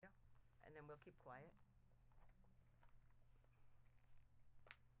keep quiet.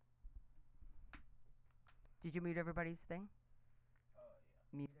 Did you mute everybody's thing? Yeah.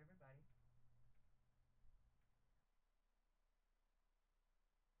 Mute everybody.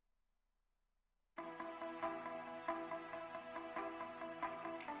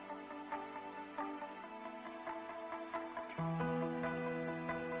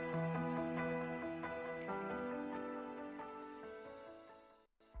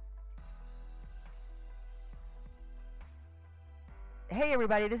 Hey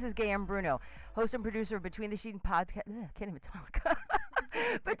everybody, this is Gayan Bruno, host and producer of Between the Sheets podcast. Can't even talk.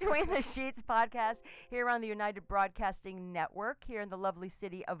 Between the Sheets podcast here on the United Broadcasting Network here in the lovely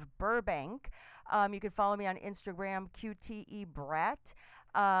city of Burbank. You can follow me on Instagram, QTEBrat.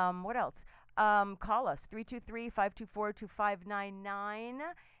 What else? Call us, 323-524-2599.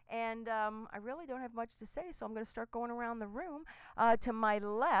 And I really don't have much to say, so I'm going to start going around the room. To my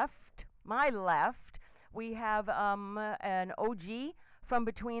left, we have an OG from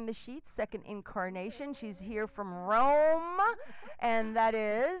Between the Sheets, second incarnation. She's here from Rome, and that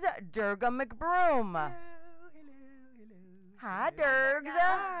is Durga McBroom. Hello. Hi, Durgs.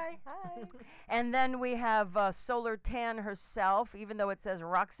 Hi. And then we have Solar Tan herself, even though it says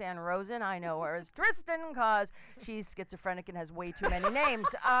Roxanne Rosen. I know her as Tristan because she's schizophrenic and has way too many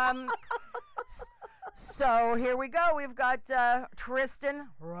names. So here we go. We've got Tristan,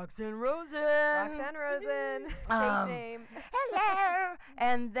 Roxanne Rosen. Roxanne Rosen. Stage name. Hello.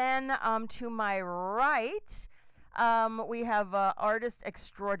 And then to my right, we have artist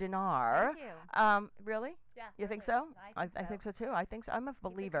extraordinaire. Thank you. Really? Yeah. You think so? I think so too. I think so. I'm a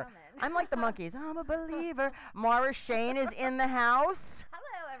believer. coming. I'm like the monkeys. I'm a believer. Mara Shane is in the house.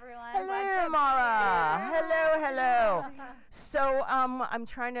 Hello, everyone. Hello, Mara. Hello. So I'm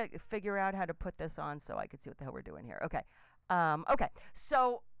trying to figure out how to put this on so I could see what the hell we're doing here. Okay.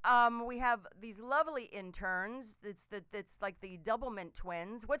 So we have these lovely interns. It's like the Doublemint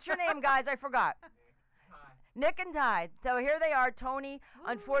twins. What's your name, guys? I forgot. Nick and Ty. So here they are. Tony.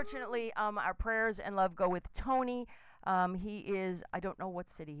 Unfortunately, our prayers and love go with Tony. He is, I don't know what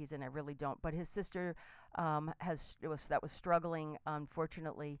city he's in. I really don't. But his sister was struggling.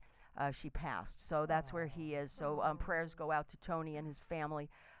 Unfortunately, she passed. So that's where he is. So prayers go out to Tony and his family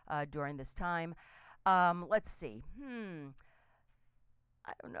during this time. Let's see.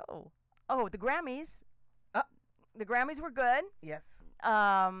 I don't know. Oh, the Grammys. The Grammys were good. Yes.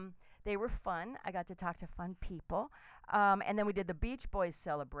 They were fun. I got to talk to fun people. And then we did the Beach Boys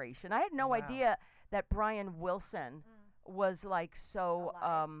celebration. I had no idea that Brian Wilson was like so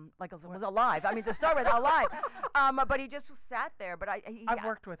was alive. I mean, to start with, alive. But he just sat there. But I've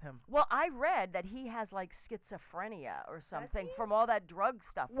worked with him. Well, I read that he has like schizophrenia or something from all that drug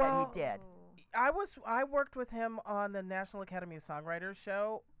stuff that he did. I worked with him on the National Academy of Songwriters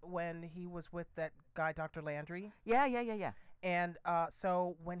show when he was with that guy, Dr. Landry. Yeah. And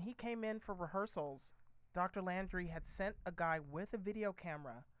so when he came in for rehearsals, Dr. Landry had sent a guy with a video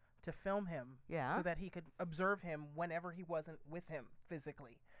camera to film him so that he could observe him whenever he wasn't with him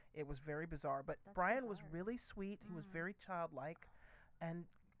physically. It was very bizarre. But Brian was really sweet. He was very childlike and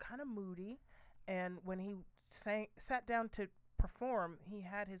kind of moody. And when he sat down to perform, he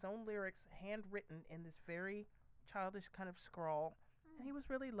had his own lyrics handwritten in this very childish kind of scrawl. And he was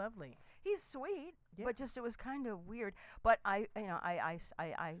really lovely. He's sweet, but just it was kind of weird. But I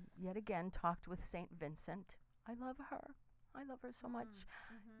yet again talked with St. Vincent. I love her. I love her so much.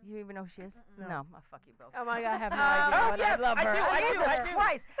 You even know who she is? No. Oh, fuck you both. Oh my God, I have no idea. Yes, I love her. Jesus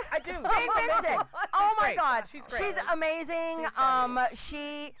Christ. I do. St. Vincent. Oh my great. God. She's great. She's amazing.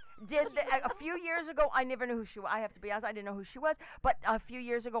 She did a few years ago. I never knew who she was. I have to be honest. I didn't know who she was. But a few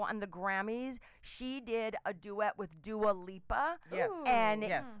years ago on the Grammys, she did a duet with Dua Lipa. Yes. And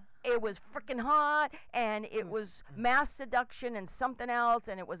yes. it was freaking hot, and it was Mass Seduction and something else,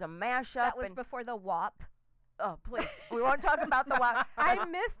 and it was a mashup. That was and before the WAP. Oh, please. We won't talk about the WAP. I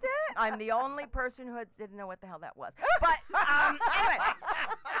missed it. I'm the only person who didn't know what the hell that was. But anyway,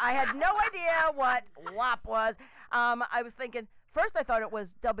 I had no idea what WAP was. I was thinking, first I thought it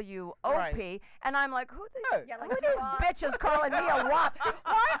was WOP, and I'm like, who these bitches calling me a WAP?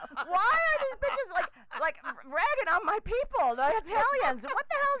 Why are these bitches like ragging on my people, the Italians? What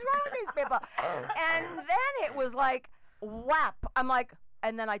the hell's wrong with these people? And then it was like WAP. I'm like,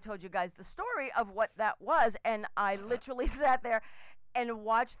 and then I told you guys the story of what that was, and I literally sat there and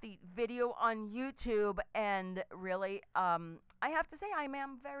watched the video on YouTube, and really, I have to say, I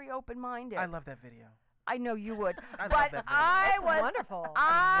am very open-minded. I love that video. I know you would. I love but that video. I That's was wonderful.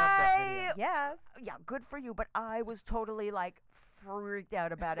 I love that video. Yes. Yeah, good for you. But I was totally like freaked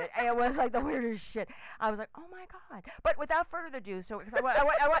out about it. It was like the weirdest shit. I was like, oh my God. But without further ado, so because I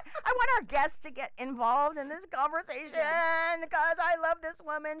want our guests to get involved in this conversation because I love this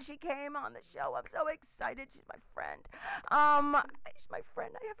woman. She came on the show. I'm so excited. She's my friend. She's my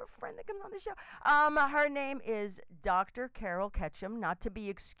friend. I have a friend that comes on the show. Her name is Dr. Carol Ketchum. Not to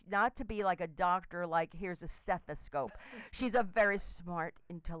be like a doctor, like here's a stethoscope. She's a very smart,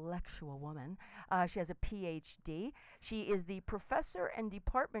 intellectual woman. She has a PhD. She is the professor and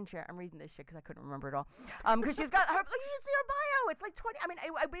department chair. I'm reading this shit because I couldn't remember it all. Because she's got her. You should see her bio. It's like 20. I mean,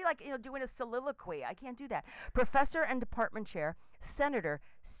 I'd be like doing a soliloquy. I can't do that. Professor and department chair, Senator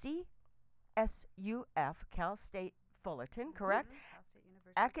CSUF, Cal State Fullerton, correct? Cal State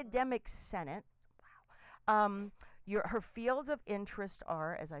University. Academic Senate. Wow. Her fields of interest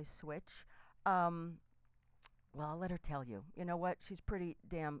are, as I switch, well, I'll let her tell you. You know what? She's pretty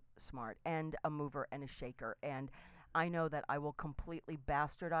damn smart and a mover and a shaker. And I know that I will completely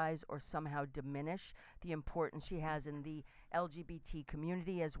bastardize or somehow diminish the importance she has in the LGBT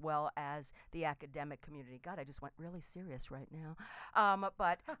community as well as the academic community. God, I just went really serious right now.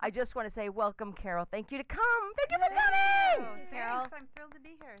 But I just want to say welcome, Carol. Thank you to come. Thank you for coming. Thanks. Carol. I'm thrilled to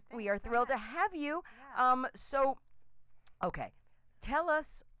be here. We are Thanks so thrilled to much. have you. Yeah. Okay, tell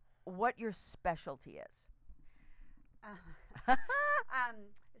us what your specialty is.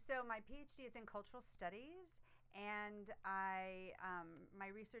 So my PhD is in cultural studies, and my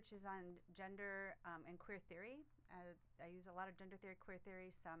research is on gender and queer theory. I use a lot of gender theory, queer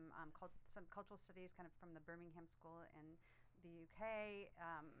theory, some cultural studies, kind of from the Birmingham School in the UK,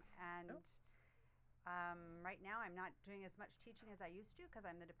 right now I'm not doing as much teaching as I used to because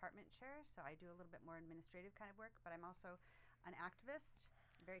I'm the department chair, so I do a little bit more administrative kind of work. But I'm also an activist.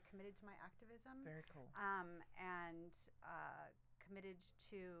 Very committed to my activism. Very cool. And committed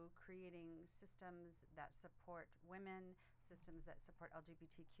to creating systems that support women, systems that support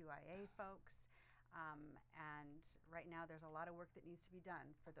LGBTQIA folks. And right now there's a lot of work that needs to be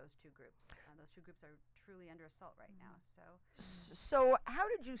done for those two groups. Those two groups are truly under assault right now. So how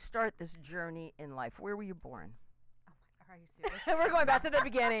did you start this journey in life? Where were you born? Are you serious? We're going back to the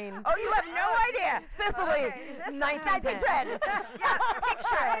beginning. Oh, you have no idea. Sicily, Okay, is this 1910. Yeah,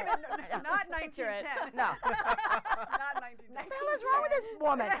 picture it. Not Picture it. 1910. No. Not 1910. What the hell is wrong with this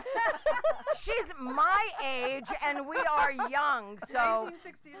woman? She's my age and we are young, so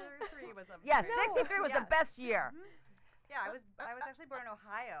 1963 was a yes, very- 63 was the best year. Yeah, I was actually born in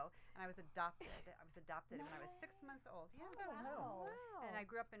Ohio, and I was adopted. I was adopted when I was 6 months old. Yeah. Wow. And I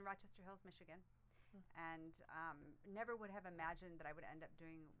grew up in Rochester Hills, Michigan, and never would have imagined that I would end up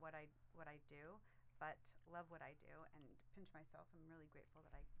doing what I do, but love what I do and pinch myself. I'm really grateful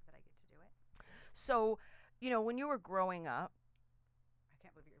that I get to do it. So, when you were growing up, I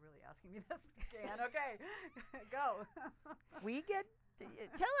can't believe you're really asking me this, Jan. Okay, go. we get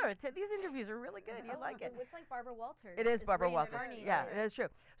tell her these interviews are really good. You like it. It's like Barbara Walters. It is Barbara Walters. reincarnated. Yeah, it is true.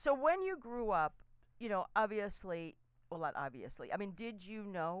 So when you grew up, obviously, well, not obviously. I mean, did you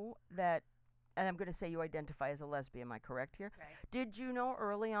know that? And I'm going to say you identify as a lesbian. Am I correct here? Right. Did you know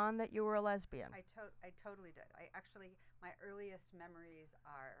early on that you were a lesbian? I totally did. My earliest memories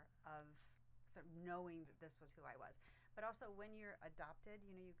are of sort of knowing that this was who I was. But also when you're adopted,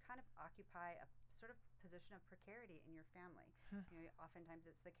 you kind of occupy a sort of position of precarity in your family. Oftentimes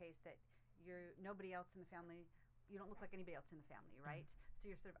it's the case that nobody else in the family, you don't look like anybody else in the family, right?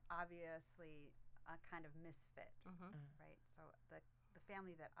 So you're sort of obviously a kind of misfit, right? So the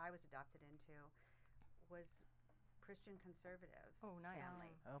family that I was adopted into was Christian conservative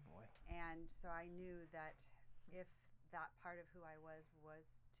family. Oh boy. And so I knew that if that part of who I was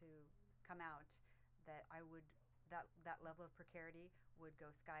to come out, that I would that level of precarity would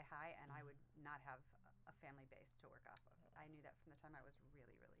go sky high, and I would not have a family base to work off of. I knew that from the time I was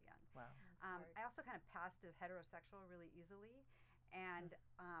really, really young. Wow. I also kind of passed as heterosexual really easily, and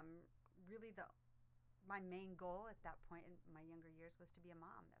really my main goal at that point in my younger years was to be a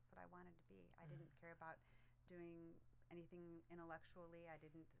mom. That's what I wanted to be. I didn't care about doing anything intellectually.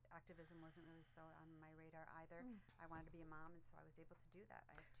 Activism wasn't really so on my radar either. I wanted to be a mom, and so I was able to do that.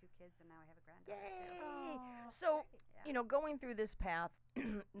 I have 2 kids, and now I have a granddaughter too. Yay! So, going through this path,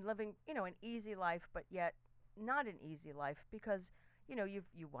 living, an easy life, but yet not an easy life because, you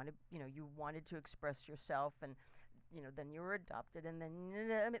wanted to express yourself, and then you were adopted, and then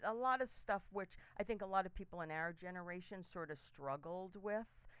a lot of stuff which I think a lot of people in our generation sort of struggled with.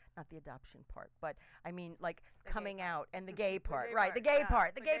 Not the adoption part, but I mean, like The coming gay part. out and the gay part, gay right? part, The gay yeah,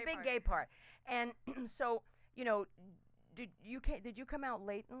 part, the the gay big part. gay part. And so, did you come out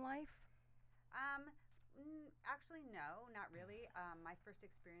late in life? Actually, no, not really. My first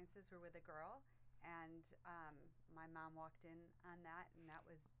experiences were with a girl, And my mom walked in on that, and that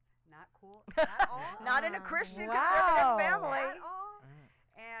was not cool at all. Not in a Christian Wow. conservative family. At all.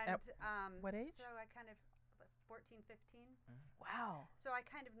 And what age? So I kind of 14, 15. Wow. So I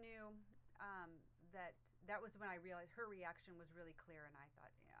kind of knew that was when I realized her reaction was really clear, and I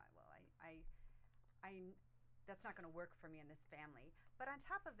thought, yeah, well, I that's not going to work for me in this family. But on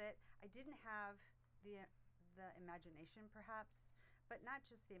top of it, I didn't have the imagination, perhaps, but not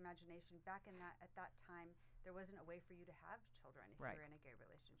just the imagination. Back at that time, there wasn't a way for you to have children if Right. you were in a gay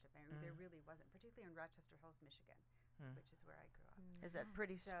relationship. I mean, there really wasn't, particularly in Rochester Hills, Michigan, which is where I grew up. Is that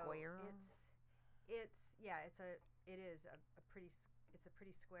pretty So square? it's a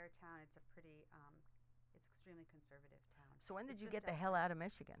pretty square town. It's extremely conservative town. So when did It's you just get the hell out of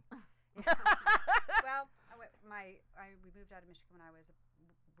Michigan? Well, we moved out of Michigan when I was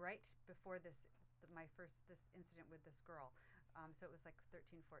right before this incident with this girl. So it was like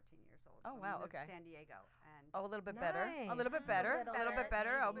 13, 14 years old. Oh, when wow, we moved okay. to San Diego. And Oh, a little bit better. A little bit Nice. better. A A little little bit bit,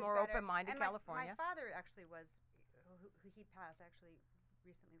 better. A maybe. more It was better. open-minded And California. My father actually was, who he passed, actually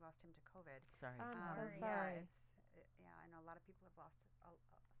recently lost him to COVID. Sorry. I'm so Yeah, sorry. I know a lot of people have lost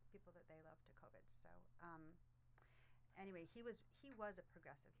people that they love to COVID. So anyway, he was a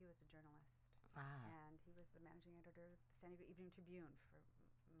progressive. He was a journalist, and he was the managing editor of the San Diego Evening Tribune for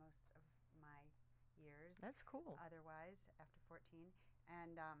most of my years. That's cool. Otherwise, after 14,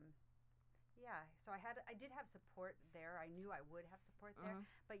 and so I did have support there. I knew I would have support there,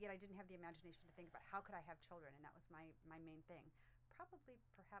 but yet I didn't have the imagination to think about how could I have children, and that was my main thing. Probably,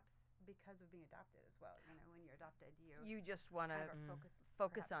 perhaps, because of being adopted as well. You know, when you're adopted, you just want to kind of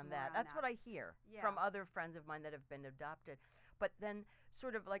focus perhaps on more that. That's what I hear from other friends of mine that have been adopted. But then,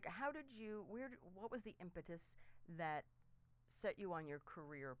 sort of like, what was the impetus that set you on your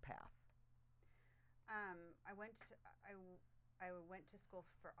career path? I went to school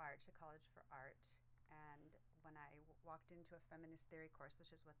for art, to college for art, and when I walked into a feminist theory course,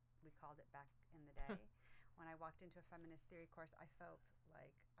 which is what we called it back in the day, when I walked into a feminist theory course, I felt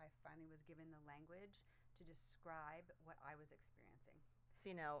like I finally was given the language to describe what I was experiencing.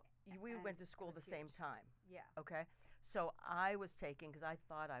 See, now, we And went to it school was the same huge. time. Yeah. Okay? So I was taking, because I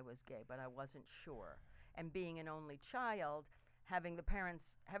thought I was gay, but I wasn't sure. And being an only child, having the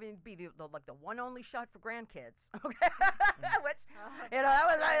parents, having to be the one only shot for grandkids, okay? Which, that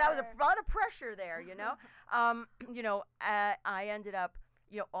was a lot of pressure there, you know? I ended up,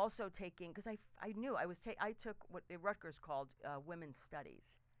 also taking, because I knew I took what Rutgers called women's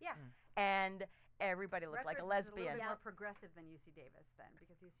studies. Yeah. And everybody looked like a Rutgers was a lesbian. little bit more progressive than UC Davis then,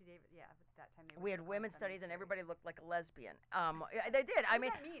 because UC Davis, at that time they were We had still women's feminist studies, and theory. everybody looked like a lesbian. They did. I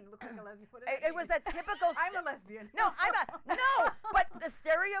mean, What does that mean? Look like a lesbian. What does it that was mean? that typical. I'm a lesbian. No, but the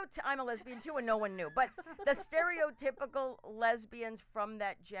stereotype. I'm a lesbian too, and no one knew. But the stereotypical lesbians from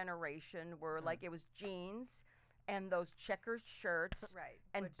that generation were like, it was jeans and those checkered shirts, Right.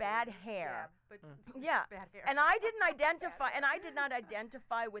 and butches. bad hair. Yeah, but Yeah. bad hair. And I didn't identify, and I did not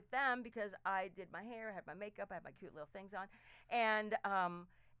identify with them because I did my hair, had my makeup, I had my cute little things on,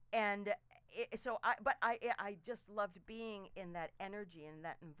 I just loved being in that energy and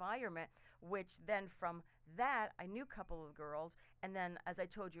that environment. Which then from that I knew a couple of girls, and then as I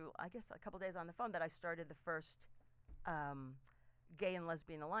told you, I guess a couple days on the phone, that I started the first Gay and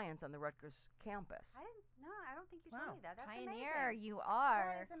Lesbian Alliance on the Rutgers campus. I don't think you told Wow. me that. That's Pioneer, amazing. you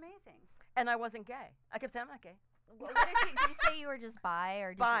are. That is amazing. And I wasn't gay. I kept saying I'm not gay. What did you say you were just bi,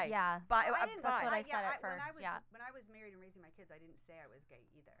 or did Bi. You, yeah. Bi. I didn't. That's what I yeah, said at when I first, was, yeah. When I was married and raising my kids, I didn't say I was gay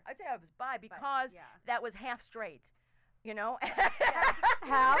either. I'd say I was bi because yeah. that was half straight, you know.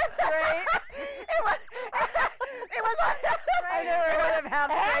 Half straight. It was. I never heard of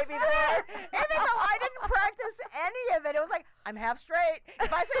half straight before. Even though I didn't practice any of it, it was like I'm half straight.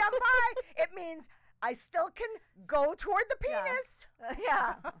 If I say I'm bi, it means I still can go toward the penis.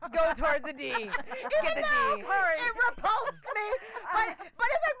 Yeah. Go towards the D. Get Even the though D. it repulsed me. But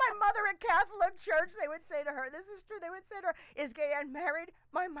it's like my mother at Catholic church, they would say to her, this is true, they would say to her, is gay and married?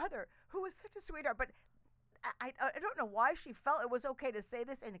 My mother, who was such a sweetheart, but I don't know why she felt it was okay to say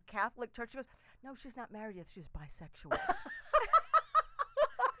this in a Catholic church. She goes, no, she's not married yet, she's bisexual.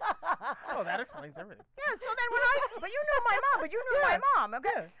 Oh, that explains everything. Yeah, so then but you knew my mom, my mom, okay?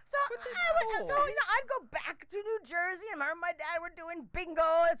 Yeah. So I'd go back to New Jersey, and her and my dad were doing bingo.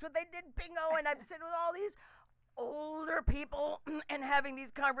 That's what they did, bingo. And I'd sit with all these older people and having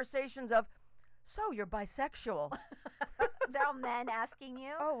these conversations of, so you're bisexual. They're all men asking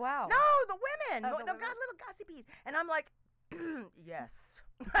you. Oh, wow. No, the women. Oh, They the got women. little gossipies. And I'm like, yes.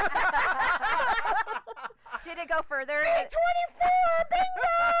 Did it go further? B24,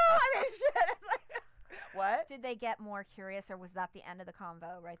 bingo! I mean, shit. It's like, what? Did they get more curious, or was that the end of the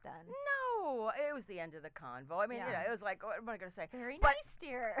convo right then? No, it was the end of the convo. I mean, Yeah. it was like, what am I going to say? Very But- nice,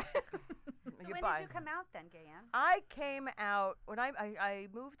 dear. So when did you come out then, Gayanne? I came out when I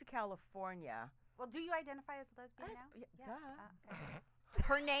moved to California. Well, do you identify as a lesbian now? Yeah, duh. Okay.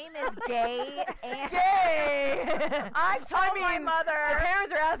 Her name is Gay and Gay. I told my The mother.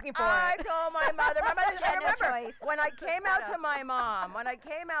 parents are asking for I it. told my mother. My mother. She I had no remember choice. when I It's a came out to setup. my mom. When I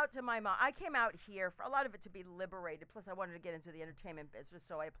came out to my mom, I came out here for a lot of it to be liberated. Plus, I wanted to get into the entertainment business,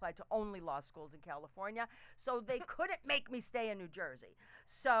 so I applied to only law schools in California. So they couldn't make me stay in New Jersey.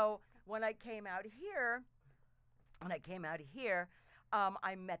 So when I came out here,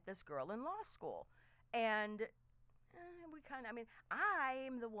 I met this girl in law school, and we kind of, I mean,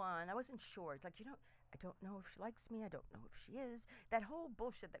 I'm the one, I wasn't sure. It's like, I don't know if she likes me. I don't know if she is. That whole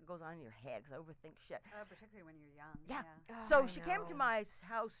bullshit that goes on in your head, 'cause I overthink shit. Particularly when you're young. Yeah. Oh, So I she came to know. my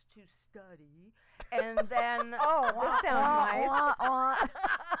house to study, and then, Oh, this sounds nice.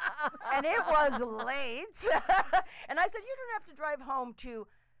 and it was late. And I said, you don't have to drive home to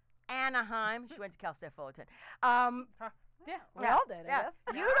Anaheim. She went to Cal State Fullerton. Yeah, we Yeah, all did, I yeah. guess.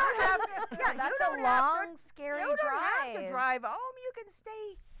 You don't have to. Yeah, That's you a don't have to long, scary you don't drive. have to drive home. You can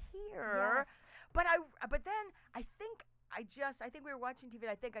stay here. But then I think we were watching TV, and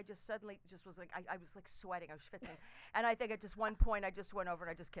I think I just suddenly just was like, I was like sweating. I was schwitzing. And I think at just one point I just went over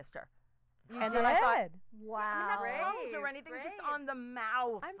and I just kissed her. And then I thought, Wow. not tongues or Brave, anything, just brave. on the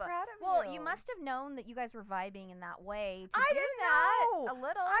mouth. I'm proud of Well, you. you must have known that you guys were vibing in that way to I do didn't that know. a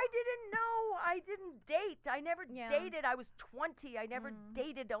little. I didn't know. I didn't date. I never Yeah. dated. I was 20. I never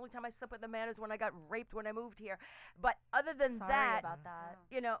dated. The only time I slept with a man is when I got raped when I moved here. But other than Sorry that, about that.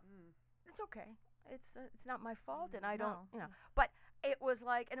 you know, Mm. it's okay. It's not my fault, and I don't, No. you know. But it was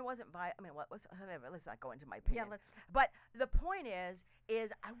like, and it wasn't I mean, what was? Let's not go into my opinion. Yeah, let's. But the point is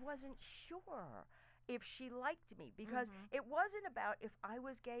I wasn't sure if she liked me because it wasn't about if I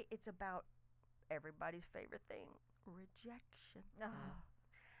was gay. It's about everybody's favorite thing, rejection.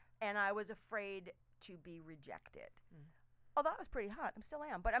 And I was afraid to be rejected. Although I was pretty hot, I still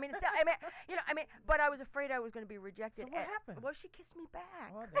am. But I mean, still, but I was afraid I was going to be rejected. So what happened? Well, she kissed me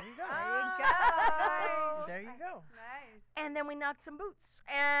back. Well, there you go. Nice. There you go. Nice. And then we knocked some boots,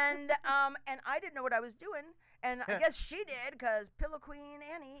 and I didn't know what I was doing, and I guess she did, because Pillow Queen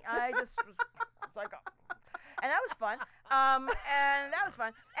Annie, I just was, it's like, and that was fun,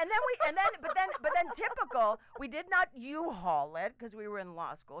 but then typical, we did not U-Haul it because we were in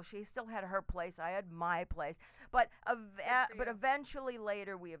law school. She still had her place, I had my place, but eventually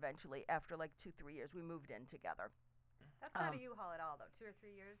later, after like 2-3 years, we moved in together. That's not a U-Haul at all, though. 2 or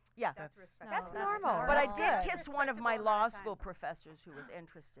 3 years. Yeah. That's That's- respectable. That's normal. But I That's did good. kiss one of my Respectable law amount of school time. professors who was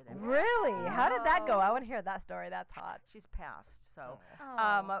interested in me. Really? How did that go? I want to hear that story. That's hot. She's passed, so,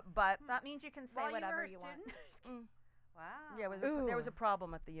 Oh. but That means you can say While you whatever were a you want. student? Wow. yeah, there was a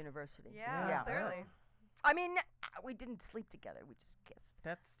problem at the university. Yeah, clearly. I mean, we didn't sleep together. We just kissed.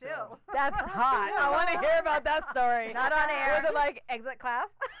 That's Still. That's hot. I want to hear about that story. Not on air. Was it like exit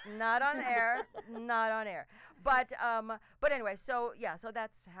class? Not on air. Not on air. But anyway, so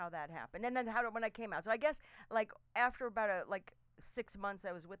that's how that happened. And then when I came out. So I guess like after about 6 months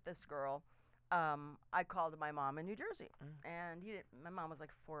I was with this girl, I called my mom in New Jersey. And my mom was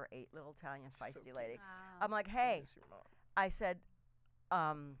like 4'8", little Italian feisty cute. lady. Wow. I'm like, "Hey," Miss your mom. I said,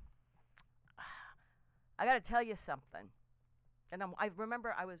 I got to tell you something. And I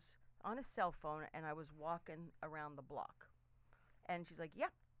remember I was on a cell phone and I was walking around the block. And she's like, "Yeah."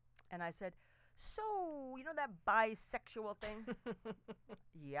 And I said, "So, you know that bisexual thing?"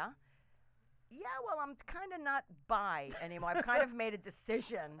 "Yeah." "Yeah, well, I'm kind of not bi anymore. I've kind of made a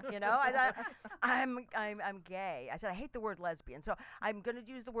decision, you know. I thought I'm gay." I said, "I hate the word lesbian, so I'm going to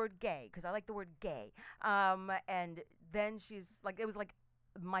use the word gay because I like the word gay." And then she's like, it was like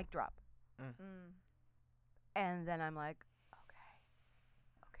mic drop. And then I'm like,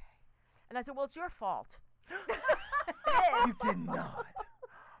 okay. And I said, "Well, it's your fault." You did not.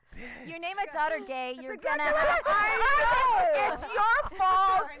 You name a daughter gay, you're exactly gonna what have I said, "It's your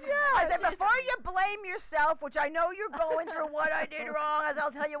fault." I said, Yes. "Before you blame yourself, which I know you're going through what I did wrong, as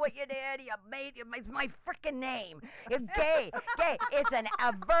I'll tell you what you did. You made my freaking name. You're gay. It's a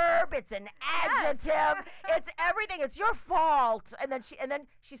verb. It's an adjective. It's everything. It's your fault." And then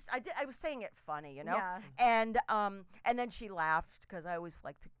I was saying it funny, you know. Yeah. And then she laughed because I always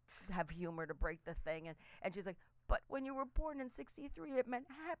like to have humor to break the thing. And she's like, "But when you were born in '63, it meant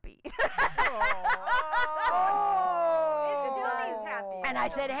happy." It still means happy. And I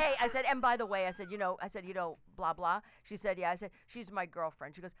said, and by the way, I said, you know, blah, blah. She said, "Yeah." I said, "She's my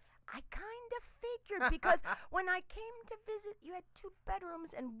girlfriend." She goes, I kind of figured because when I came to visit, you had 2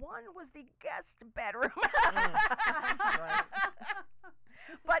 bedrooms and one was the guest bedroom. Right.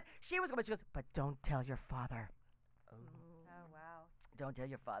 But she goes, but don't tell your father. Oh wow. Don't tell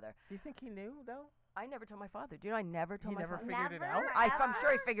your father. Do you think he knew though? I never told my father. Do you know I never told He my never father? figured it Never? out. I'm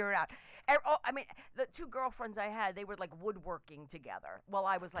sure he figured it out. I mean, the 2 girlfriends I had, they were like woodworking together while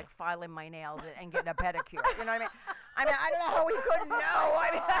I was like filing my nails and getting a pedicure. You know what I mean? I don't know how we couldn't know.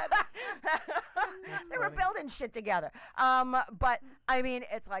 They were funny. building shit together. But I mean,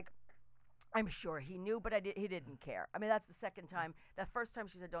 it's like, I'm sure he knew, but he didn't care. I mean, that's the second time. The first time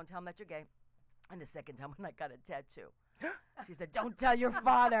she said, don't tell him that you're gay. And the second time when I got a tattoo. She said, don't tell your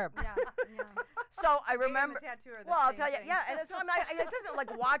father. Yeah. So I Gay and the remember. tattoo are the Well, I'll same tell you, thing. yeah, and so this isn't like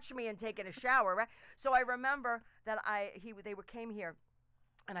watch me and taking a shower, right? So I remember that they came here,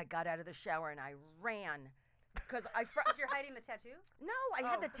 and I got out of the shower and I ran because You're hiding the tattoo? no, I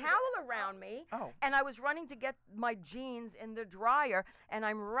had the towel around me, Oh. and I was running to get my jeans in the dryer, and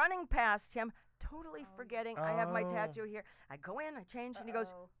I'm running past him, totally forgetting I have my Oh. tattoo here. I go in, I change, and he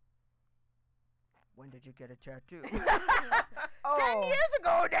goes, Uh-oh. "When did you get a tattoo?" Oh. 10 years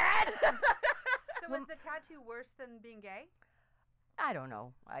ago, Dad. So was the tattoo worse than being gay? I don't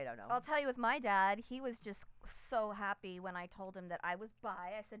know. I'll tell you, with my dad, he was just so happy when I told him that I was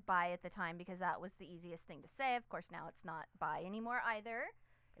bi. I said bi at the time because that was the easiest thing to say. Of course, now it's not bi anymore either.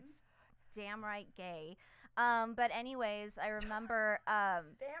 It's damn right gay. But anyways, I remember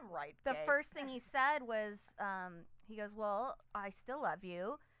Damn right. the gay. first thing he said was, he goes, well, I still love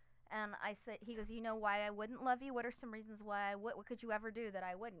you. And I said, he goes, you know why I wouldn't love you? What are some reasons why I would? What could you ever do that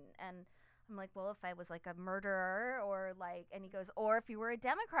I wouldn't? And I'm like, well, if I was like a murderer or like, and he goes, or if you were a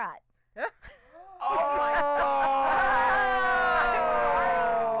Democrat. Oh my God!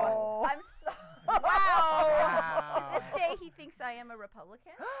 I'm so. Wow! To this day, he thinks I am a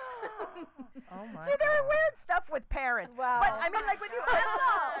Republican. Oh my See, there are God. weird stuff with parents. Wow. But I mean, like when you. That's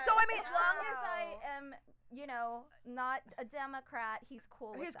all. So I mean, as long as I am, you know, not a Democrat, he's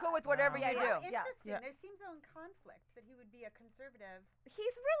cool with he's that. cool with whatever Wow. you Yeah, do. yeah. Interesting. Yeah. There seems some conflict that he would be a conservative.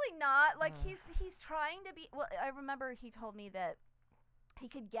 He's really not. Like he's trying to be. Well, I remember he told me that he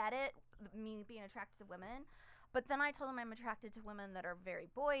could get it, me being attracted to women, but then I told him I'm attracted to women that are very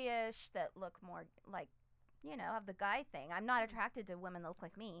boyish, that look more like, you know, have the guy thing. I'm not attracted to women that look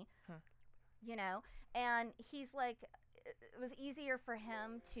like me, you know. And he's like, it was easier for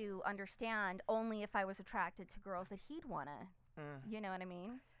him to understand only if I was attracted to girls that he'd wanna. You know what I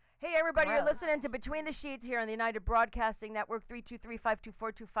mean? Hey, everybody, you're Gross. listening to Between the Sheets here on the United Broadcasting Network,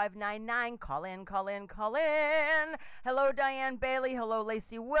 323-524-2599. Call in, call in, call in. Hello, Diane Bailey. Hello,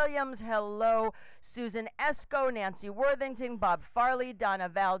 Lacey Williams. Hello, Susan Esco, Nancy Worthington, Bob Farley, Donna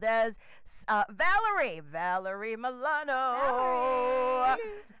Valdez, Valerie Milano.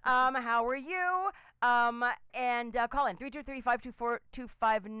 How are you? And call in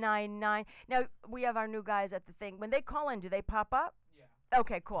 323-524-2599. Now, we have our new guys at the thing. When they call in, do they pop up?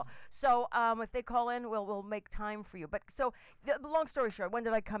 Okay, cool. So if they call in, we'll make time for you. But so, the long story short, when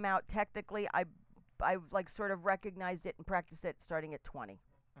did I come out? Technically, I like sort of recognized it and practiced it starting at 20.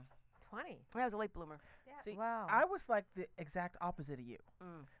 20. I was a late bloomer. See, Wow. I was like the exact opposite of you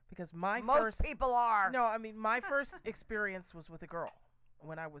because Most first people are. no, I mean my first experience was with a girl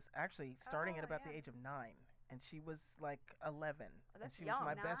when I was actually starting at about the age of 9, and she was like 11, and that's she young.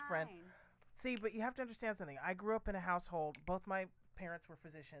 was my best friend. See, but you have to understand something. I grew up in a household. Both my parents were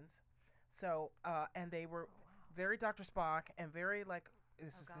physicians, so and they were very Dr. Spock and very like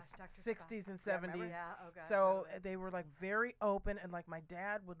this was gosh, the Dr. 60s and Spock. 70s. Yeah, oh gosh, So totally. they were like very open, and like my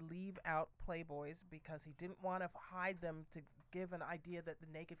dad would leave out Playboys because he didn't want to hide them to give an idea that the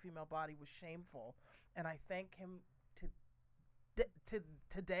naked female body was shameful. And I thank him to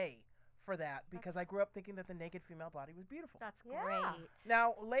today for that because I grew up thinking that the naked female body was beautiful. That's Yeah. great.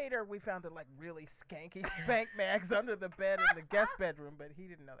 Now later we found the like really skanky spank mags under the bed in the guest bedroom, but he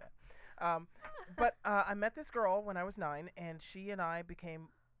didn't know that. But I met this girl when I was 9, and she and I became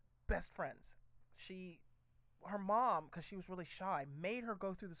best friends. Her mom, because she was really shy, made her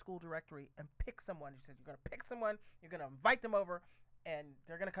go through the school directory and pick someone. She said, "You're gonna pick someone. You're gonna invite them over, and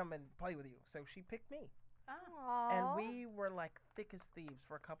they're gonna come and play with you." So she picked me. And we were like thick as thieves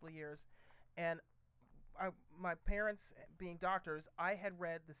for a couple of years, and my parents being doctors, I had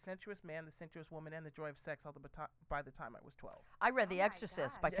read The Sensuous Man, The Sensuous Woman, and The Joy of Sex by the time I was 12. I read The my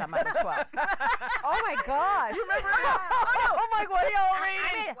Exorcist God. by the time I was 12. Oh my gosh. You remember that? Oh my, what are y'all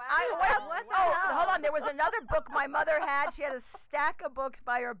reading? I mean, Wow. what else? What the Oh, hell? hold on. There was another book my mother had. She had a stack of books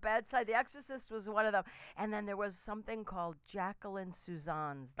by her bedside. The Exorcist was one of them. And then there was something called Jacqueline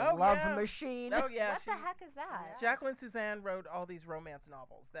Suzanne's The Oh, Love yeah. Machine. Oh yeah, What the heck is that? Jacqueline Suzanne wrote all these romance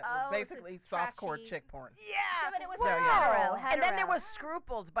novels that Oh, were so basically softcore trashy. chick porn. Yeah. But it was Wow. hetero. And then there hetero. was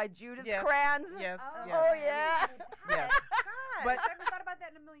Scruples by Judith Yes. Kranz. Yes. Oh, yes. Oh, yeah. Yes. God, But- I haven't thought about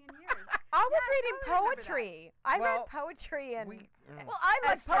that in a million years. I was Yeah, reading totally remember that. poetry. I Well, read poetry and Well, I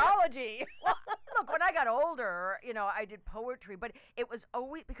like astrology. Well, look, when I got older, I did poetry, but it was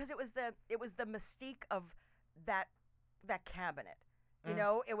always because it was the mystique of that cabinet. You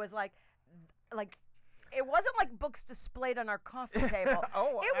know, it was like it wasn't like books displayed on our coffee table.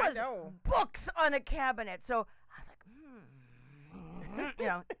 Oh, it I was know. books on a cabinet. So I was like,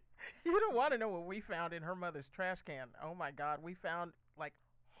 You don't want to know what we found in her mother's trash can. Oh my God, we found like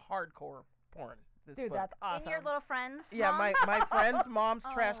hardcore porn. This Dude, book. that's awesome. In your little friends. Yeah, mom? my friend's mom's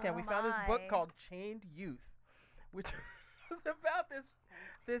trash can. We found this book my. called Chained Youth, which was about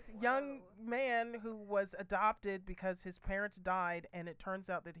this young man who was adopted because his parents died, and it turns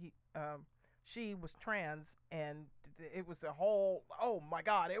out that she was trans, and it was a whole, oh my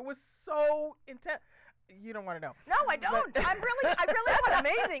God, it was so intense. You don't want to know. no, I don't. I really want to.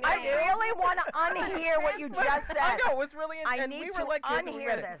 amazing. I I do. really want to unhear what you just said. I know, it was really I and need we to were like kids and we unhear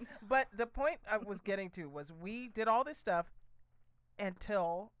read it. this. But the point I was getting to was we did all this stuff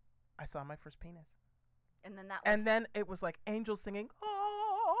until I saw my first penis. And then that was. And then it was like angels singing,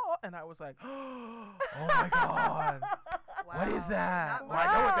 oh, and I was like, oh my God, what is that? Not Well,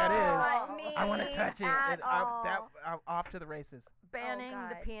 I know what that Not is. me I want to touch it. at And all. I'm off to the races. Banning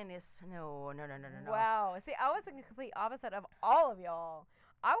the God. penis. No. Wow. See, I was the complete opposite of all of y'all.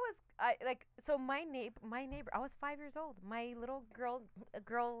 So my neighbor, I was 5 years old. My little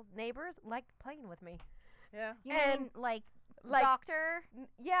girl neighbors liked playing with me. Yeah. You and, mean like like- doctor?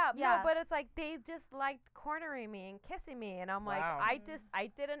 Yeah, Yeah. no, but it's like they just liked cornering me and kissing me, and I'm like, Wow. I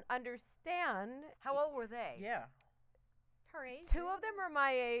didn't understand. How old were they? Yeah. Her age? Two of them were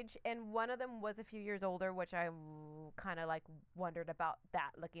my age, and one of them was a few years older, which I kind of like wondered about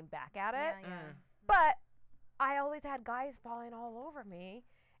that looking back at it. Yeah. But I always had guys falling all over me.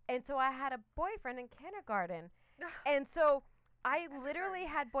 And so I had a boyfriend in kindergarten. And so I literally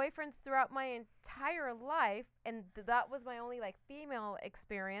had boyfriends throughout my entire life. And that was my only like female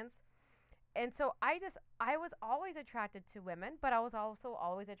experience. And so I was always attracted to women, but I was also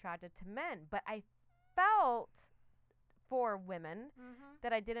always attracted to men. But I felt for women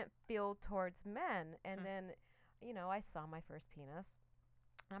that I didn't feel towards men. And then, I saw my first penis.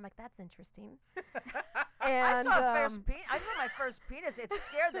 And I'm like, that's interesting. I saw my first penis. It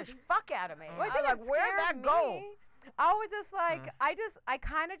scared the fuck out of me. Well, I I think was it like, where'd that scared go? me. I was just like, I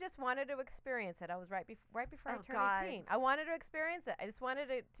kind of just wanted to experience it. I was right before I Oh, turned God. 18. I wanted to experience it. I just wanted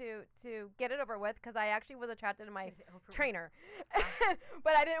to get it over with because I actually was attracted to my trainer,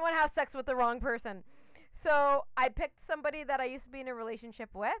 but I didn't want to have sex with the wrong person. So I picked somebody that I used to be in a relationship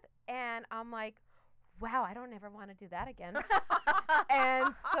with, and I'm like, wow, I don't ever want to do that again.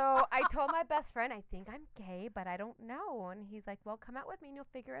 And so I told my best friend, I think I'm gay, but I don't know. And he's like, well, come out with me and you'll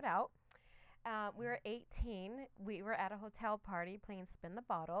figure it out. We were 18. We were at a hotel party playing Spin the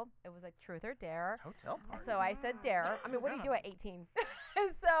Bottle. It was like truth or dare. Hotel party. So I said dare. I mean, what do you do at 18?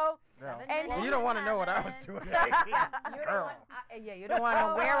 So You don't want to know what I was doing at 18. Girl. You don't want to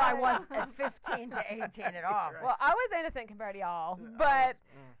know where I was at 15 to 18 at all. well, I was innocent compared to y'all. But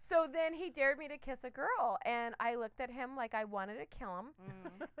so then he dared me to kiss a girl, and I looked at him like I wanted to kill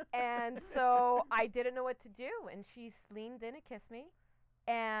him. And so I didn't know what to do, and she leaned in and kissed me.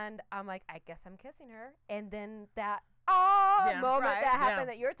 And I'm like, I guess I'm kissing her. And then that moment that happened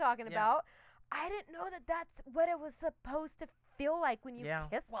that you're talking about, I didn't know that that's what it was supposed to feel like when you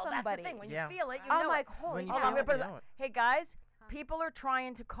kiss Well, somebody. that's the thing. When you feel it, you I'm know like, it. holy When you Hold cow. on, I'm gonna feel put it. hey guys, people are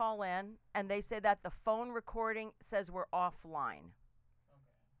trying to call in, and they say that the phone recording says we're offline.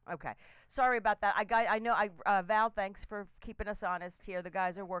 Okay, sorry about that. I know. Val, thanks for keeping us honest here. The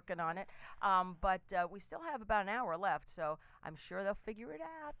guys are working on it, but we still have about an hour left, so I'm sure they'll figure it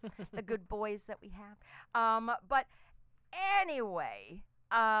out. The good boys that we have. But anyway,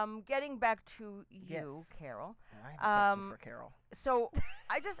 getting back to you, Yes. Carol. I have a question for Carol. So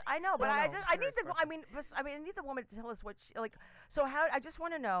I know, but No, I no, just I need serious the question. I need the woman to tell us what she, like. So how I just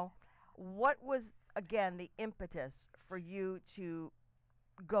want to know what was again the impetus for you to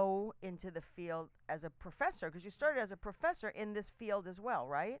go into the field as a professor? Because you started as a professor in this field as well,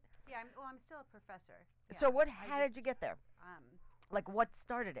 right? Yeah, I'm still a professor. So Yeah, how did you get there? Um, Like, what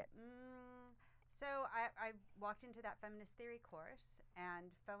started it? so I walked into that feminist theory course and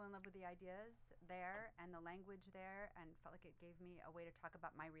fell in love with the ideas there and the language there, and felt like it gave me a way to talk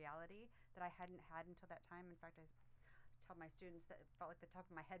about my reality that I hadn't had until that time. In fact, I tell my students that it felt like the top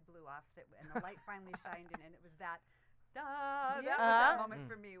of my head blew off, and the light finally shined in, and it was that. That was that moment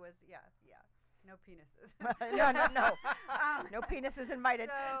for me. Was no penises. No. No penises invited.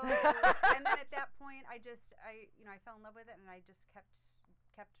 So, and then at that point, I fell in love with it, and I just kept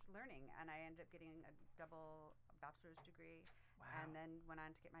learning, and I ended up getting a double bachelor's degree, and then went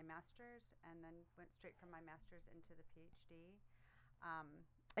on to get my master's, and then went straight from my master's into the PhD.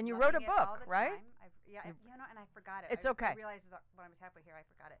 And you wrote a Loving it all book, the right? time. And I forgot it. It's okay. I realized when I was halfway here, I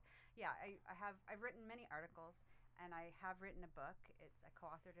forgot it. Yeah, I've written many articles, and I have written a book. I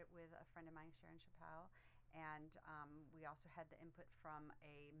co-authored it with a friend of mine, Sharon Chappell, and we also had the input from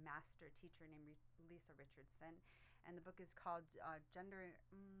a master teacher named Lisa Richardson. And the book is called Gender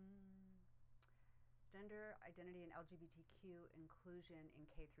Identity and LGBTQ Inclusion in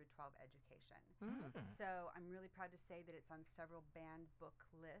K through 12 Education. So I'm really proud to say that it's on several banned book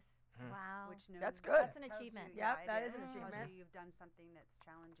lists. Wow. Which That's good. That's an achievement. Yeah, that is an Tells achievement. you you've done something that's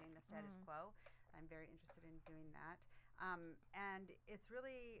challenging the status quo. I'm very interested in doing that. And it's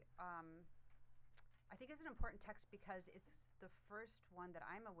really, I think it's an important text because it's the first one that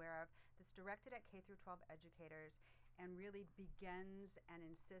I'm aware of that's directed at K through 12 educators and really begins and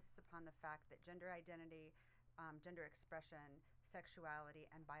insists upon the fact that gender identity, gender expression, sexuality,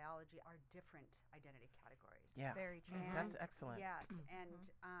 and biology are different identity categories. Yeah. Very true. That's excellent. Yes, and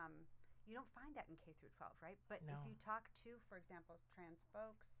you don't find that in K through 12, right? But No. if you talk to, for example, trans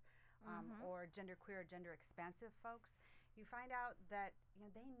folks or genderqueer or gender expansive folks, you find out that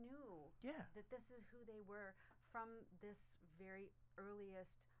they knew that this is who they were from this very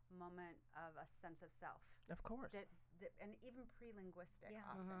earliest moment of a sense of self. Of course. That and even pre-linguistic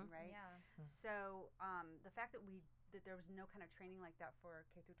often, right? Yeah. So the fact that there was no kind of training like that for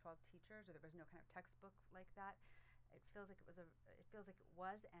K through 12 teachers, or there was no kind of textbook like that, it feels like it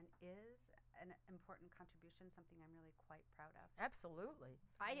was and is an important contribution, something I'm really quite proud of. Absolutely.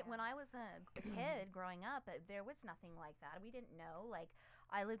 When I was a kid growing up, there was nothing like that. We didn't know. Like,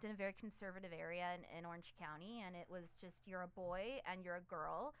 I lived in a very conservative area in Orange County, and it was just you're a boy and you're a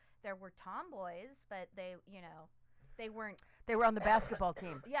girl. There were tomboys, but they weren't. They were on the basketball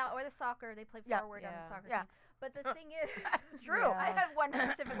team. Yeah, or the soccer. They played forward on the soccer team. But the thing is, That's true. I have one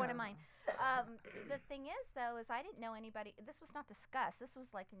specific one in mind. The thing is, though, is I didn't know anybody. This was not discussed. This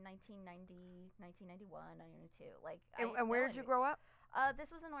was like in 1990, 1991, 1992. Like, And where did you grow up?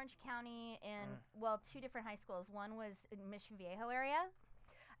 This was in Orange County in, two different high schools. One was in Mission Viejo area,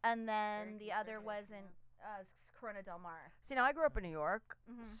 and then the other was in Corona Del Mar. See, now I grew up in New York,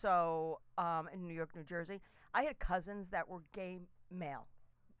 so in New York, New Jersey. I had cousins that were gay male.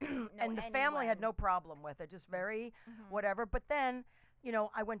 And the family had no problem with it, just very whatever. But then,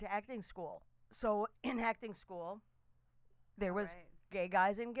 I went to acting school. So in acting school, there was gay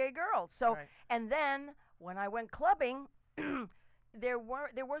guys and gay girls. So, and then when I went clubbing, there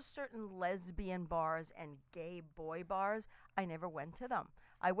were certain lesbian bars and gay boy bars. I never went to them.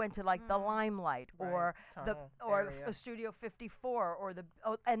 I went to like the Limelight or Studio 54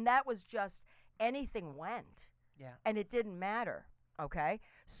 and that was just anything went. Yeah. And it didn't matter. Okay.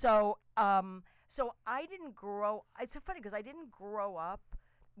 So I didn't grow. It's so funny because I didn't grow up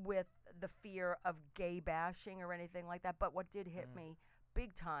with the fear of gay bashing or anything like that. But what did hit me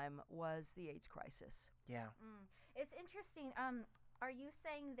big time was the AIDS crisis. Yeah. It's interesting. Are you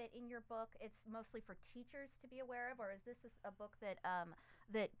saying that in your book it's mostly for teachers to be aware of, or is this a book that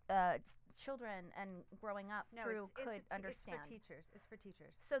children and growing up could understand? It's for teachers. It's for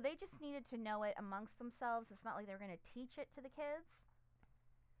teachers. So they just needed to know it amongst themselves. It's not like they're going to teach it to the kids,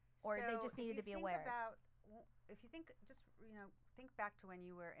 or they just needed to be aware. If you think back to when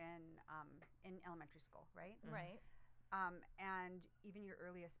you were in elementary school, right? Right. And even your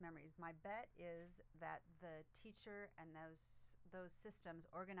earliest memories. My bet is that the teacher and those systems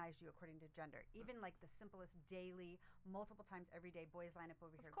organized you according to gender. Even like the simplest daily, multiple times every day, boys line up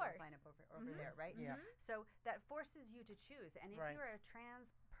over here, girls line up over there, right? Yeah. So that forces you to choose. And if you're a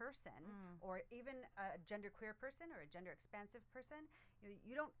trans person or even a genderqueer person or a gender expansive person,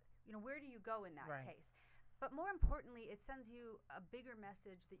 you don't, where do you go in that case? But more importantly, it sends you a bigger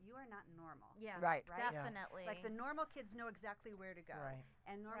message that you are not normal. Yeah. Right. Yeah. Definitely. Like the normal kids know exactly where to go. Right.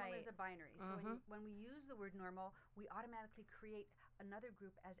 And normal is Right. a binary. So when we use the word normal, we automatically create another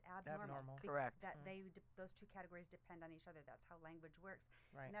group as abnormal. Abnormal. Correct. That those two categories depend on each other. That's how language works.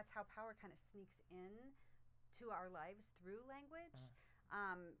 Right. And that's how power kind of sneaks in to our lives through language.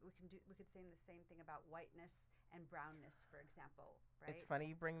 We could say the same thing about whiteness and brownness, for example. Right? It's funny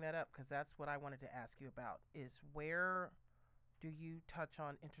you bring that up because that's what I wanted to ask you about is where do you touch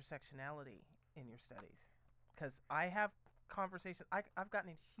on intersectionality in your studies? Because I have conversations. I've gotten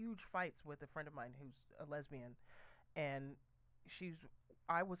in huge fights with a friend of mine who's a lesbian, and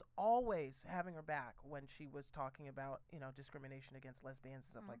I was always having her back when she was talking about, discrimination against lesbians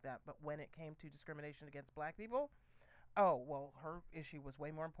and stuff like that. But when it came to discrimination against black people, oh, well, her issue was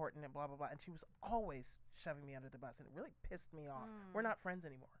way more important and blah, blah, blah. And she was always shoving me under the bus. And it really pissed me off. We're not friends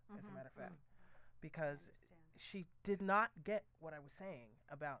anymore, as a matter of fact, because she did not get what I was saying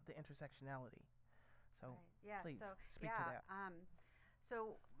about the intersectionality. So please speak to that.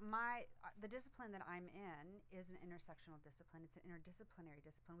 So the discipline that I'm in is an intersectional discipline. It's an interdisciplinary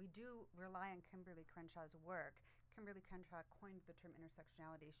discipline. We do rely on Kimberly Crenshaw's work. Kimberly Crenshaw coined the term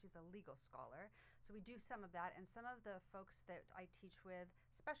intersectionality. She's a legal scholar. So we do some of that, and some of the folks that I teach with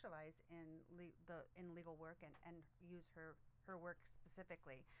specialize in legal work and use her work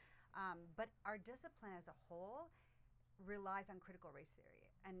specifically. But our discipline as a whole relies on critical race theory,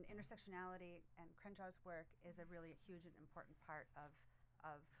 and intersectionality and Crenshaw's work is a really huge and important part of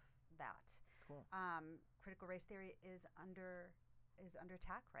that. Cool. Critical race theory is under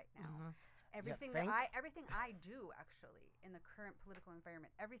attack right now. Mm-hmm. Everything I do actually in the current political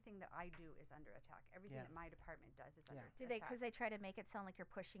environment, everything that I do is under attack. Everything that my department does is under attack. Do they? Because they try to make it sound like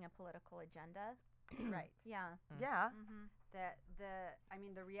you're pushing a political agenda. Right. Yeah. Yeah. Mm-hmm.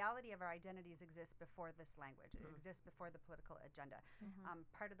 The reality of our identities exists before this language. It exists before the political agenda.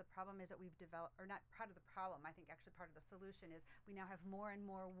 Part of the problem is that we've developed, or not part of the problem, I think actually part of the solution is we now have more and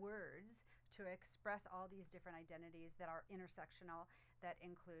more words to express all these different identities that are intersectional, that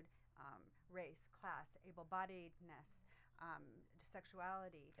include race, class, able-bodiedness,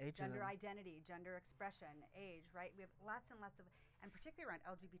 sexuality, Ageism. gender identity, gender expression, age, right? We have lots and lots of, and particularly around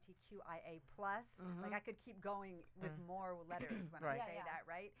LGBTQIA+, like I could keep going with more letters when I say that,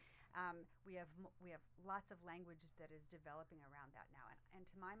 right? We have lots of language that is developing around that now. And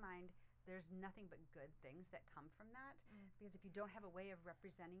to my mind, there's nothing but good things that come from that, because if you don't have a way of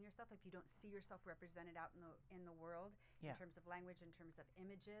representing yourself, if you don't see yourself represented out in the world in terms of language, in terms of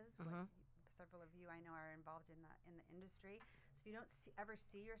images, several of you I know are involved in the industry. So if you don't ever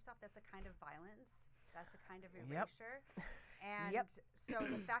see yourself, that's a kind of violence. That's a kind of erasure. And so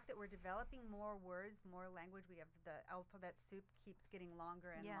the fact that we're developing more words, more language, we have the alphabet soup keeps getting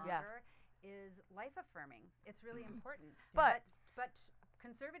longer and longer, is life affirming. It's really important. But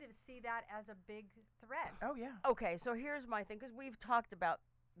conservatives see that as a big threat. Oh, yeah. Okay, so here's my thing, because we've talked about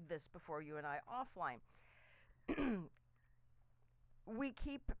this before, you and I, offline. We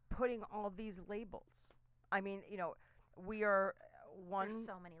keep putting all these labels. I mean, we are one. There's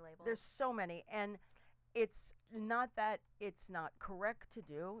so many labels. There's so many, and it's not that it's not correct to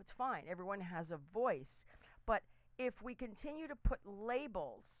do. It's fine. Everyone has a voice. But if we continue to put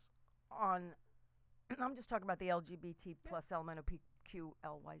labels on, I'm just talking about the LGBT plus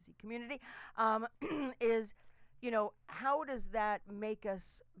LMNOPQLYZ community, is, how does that make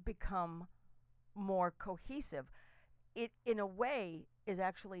us become more cohesive? It, in a way, is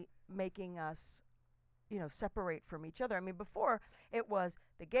actually making us, separate from each other. I mean, before it was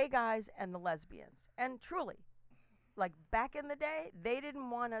the gay guys and the lesbians. And truly, like back in the day, they didn't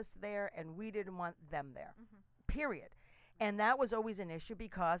want us there and we didn't want them there, period. And that was always an issue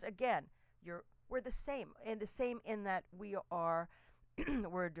because, again, we're the same. And the same in that we are,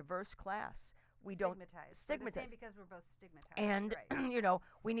 we're a diverse class. We don't stigmatize. We're the same because we're both stigmatized. And, right.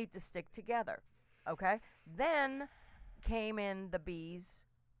 We need to stick together. Okay? Then came in the B's,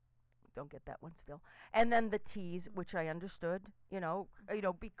 don't get that one still, and then the T's, which I understood,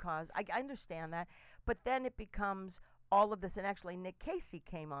 because I understand that, but then it becomes all of this, and actually Nick Casey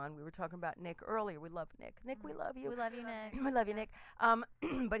came on. We were talking about Nick earlier. We love Nick. Nick, we love you. We love you, Nick. We love you, Nick.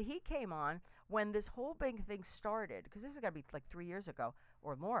 But he came on when this whole big thing started, because this has got to be like 3 years ago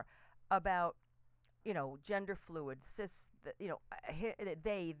or more, about, gender fluid, cis,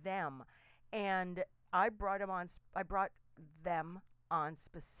 they, them, and I brought them on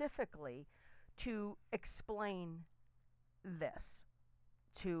specifically to explain this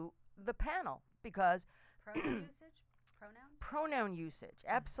to the panel because Pronoun usage? pronoun usage,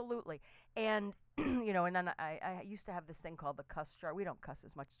 absolutely. And you know, and then I used to have this thing called the cuss jar. We don't cuss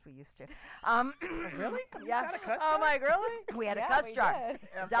as much as we used to. Oh, really? Yeah. You got a cuss I'm jar? like, really? We had Yeah, a cuss we jar. did.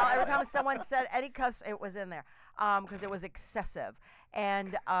 Every time someone said any cuss, it was in there because it was excessive.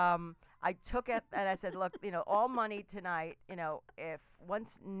 And I took it and I said, look, you know, all money tonight, you know, if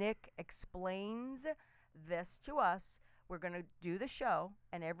once Nick explains this to us, we're going to do the show.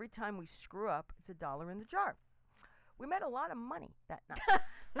 And every time we screw up, it's $1 in the jar. We made a lot of money that night.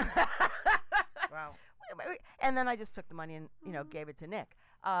 Wow. And then I just took the money and, you know, gave it to Nick.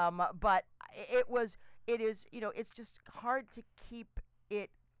 But it is, you know, it's just hard to keep it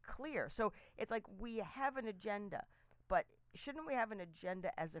clear. So it's like we have an agenda, but shouldn't we have an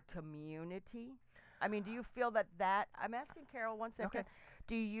agenda as a community? I mean, do you feel that I'm asking Carol 1 second. Okay.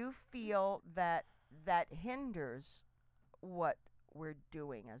 Do you feel that hinders what we're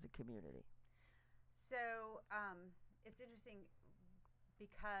doing as a community? So it's interesting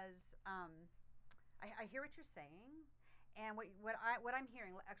because I hear what you're saying, and what I'm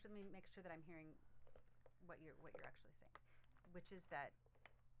hearing. Actually, let me make sure that I'm hearing what you're actually saying, which is that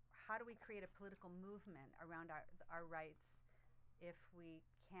how do we create a political movement around our rights if we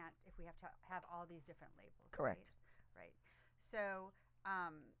have to have all these different labels? Correct. Right. So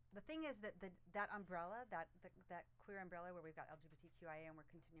the thing is that that umbrella, that queer umbrella, where we've got LGBTQIA, and we're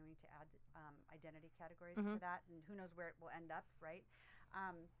continuing to add identity categories to that, and who knows where it will end up, right?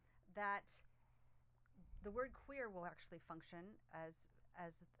 That the word queer will actually function as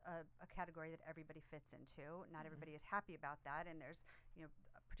a category that everybody fits into. Not everybody is happy about that, and there's, you know,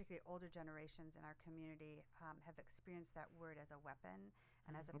 particularly older generations in our community have experienced that word as a weapon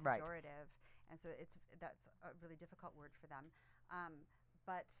and as a pejorative, and so that's a really difficult word for them.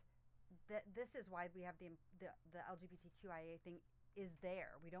 But this is why we have the LGBTQIA thing is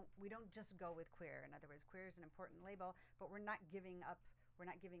there. We don't just go with queer. In other words, queer is an important label, but we're not giving up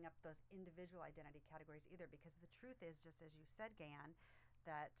those individual identity categories either, because the truth is, just as you said, Gayan,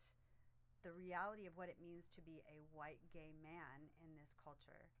 that the reality of what it means to be a white gay man in this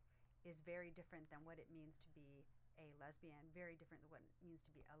culture is very different than what it means to be a lesbian, very different than what it means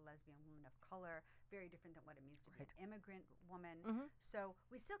to be a lesbian woman of color, very different than what it means to be an immigrant woman. So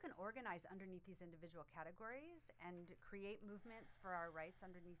we still can organize underneath these individual categories and create movements for our rights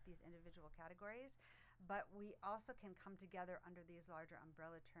underneath these individual categories, but we also can come together under these larger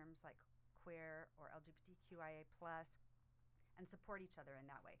umbrella terms like queer or LGBTQIA plus and support each other in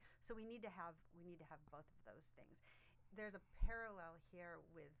that way. So we need to have both of those things. There's a parallel here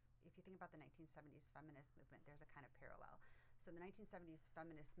with, if you think about the 1970s feminist movement, there's a kind of parallel. So the 1970s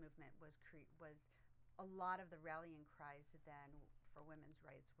feminist movement was a lot of the rallying cries then for women's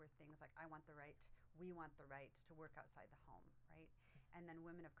rights were things like, I want the right, we want the right to work outside the home, right? And then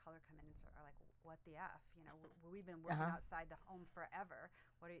women of color come in and are like, what the F? You know, we've been working outside the home forever.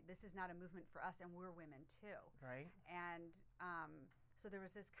 This is not a movement for us, and we're women too. Right. And so there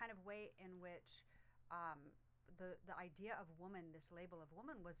was this kind of way in which the idea of woman, this label of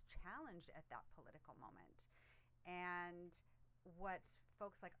woman, was challenged at that political moment. And what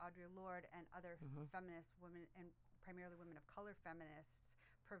folks like Audre Lorde and other feminist women, and primarily women of color feminists,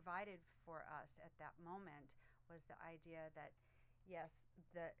 provided for us at that moment was the idea that, yes,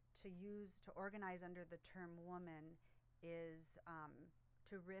 to organize under the term woman is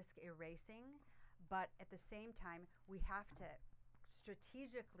to risk erasing, but at the same time we have to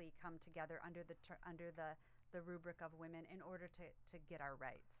strategically come together under the rubric of women in order to get our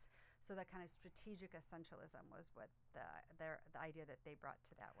rights. So that kind of strategic essentialism was what the idea that they brought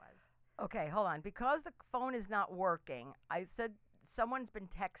to that was. Okay, hold on. Because the phone is not working, I said someone's been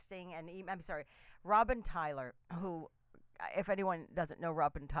texting and I'm sorry, Robin Tyler, who, if anyone doesn't know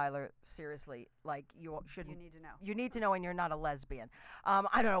Robin Tyler, seriously, like you shouldn't. You need to know. You need to know, and you're not a lesbian.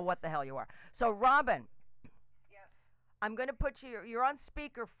 I don't know what the hell you are. So, Robin. Yes. I'm going to put you're on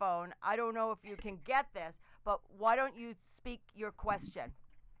speakerphone. I don't know if you can get this, but why don't you speak your question?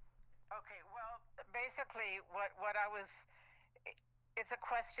 Okay, well, basically what I was, it's a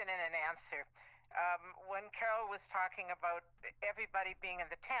question and an answer. When Carol was talking about everybody being in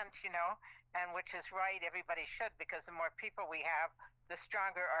the tent, you know, and which is right, everybody should, because the more people we have, the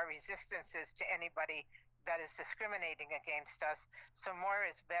stronger our resistance is to anybody that is discriminating against us. So more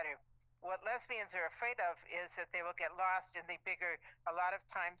is better. What lesbians are afraid of is that they will get lost in the bigger, a lot of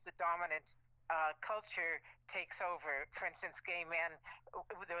times the dominant culture takes over. For instance, gay men,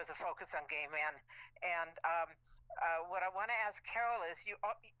 there was a focus on gay men. And what I want to ask Carol is,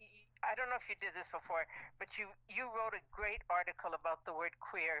 I don't know if you did this before, but you wrote a great article about the word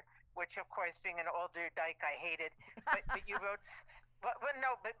queer, which of course, being an older dyke, I hated. But you wrote, but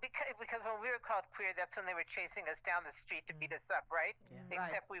because when we were called queer, that's when they were chasing us down the street to beat us up, right? Yeah.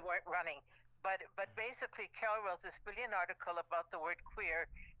 Except we weren't running. but basically, Carol wrote this brilliant article about the word queer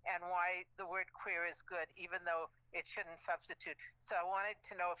and why the word queer is good, even though it shouldn't substitute. So I wanted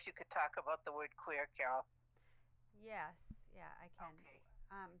to know if you could talk about the word queer, Carol. Yes, yeah, I can. Okay.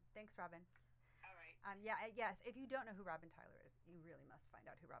 Thanks, Robin. All right. Yes. If you don't know who Robin Tyler is, you really must find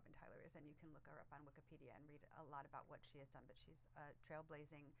out who Robin Tyler is, and you can look her up on Wikipedia and read a lot about what she has done. But she's a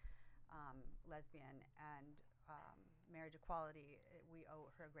trailblazing lesbian and marriage equality. We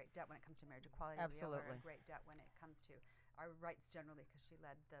owe her a great debt when it comes to marriage equality. Absolutely. We owe her a great debt when it comes to our rights generally, because she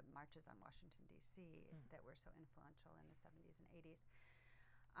led the marches on Washington, D.C. That were so influential in the 70s and 80s.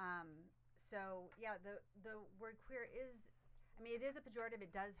 So yeah, the word queer is, I mean, it is a pejorative.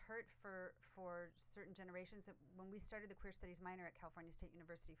 It does hurt for certain generations. When we started the Queer Studies minor at California State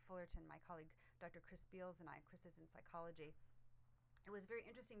University, Fullerton, my colleague Dr. Chris Beals and I, Chris is in psychology, it was very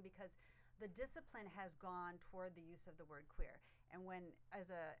interesting because the discipline has gone toward the use of the word queer. And when,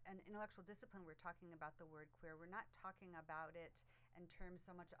 as an intellectual discipline, we're talking about the word queer, we're not talking about it in terms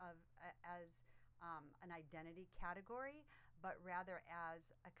so much of as an identity category, but rather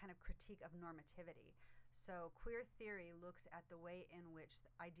as a kind of critique of normativity. So queer theory looks at the way in which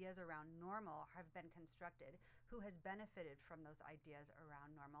ideas around normal have been constructed, who has benefited from those ideas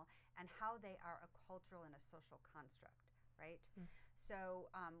around normal, and how they are a cultural and a social construct, right? So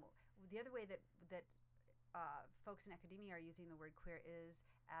the other way that folks in academia are using the word queer is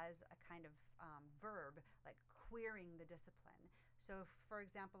as a kind of verb, like queering the discipline. So, for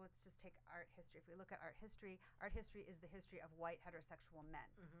example, let's just take art history. If we look at art history is the history of white heterosexual men.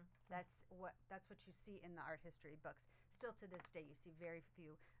 That's what you see in the art history books. Still to this day, you see very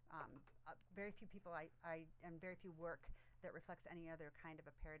few people and very few work that reflects any other kind of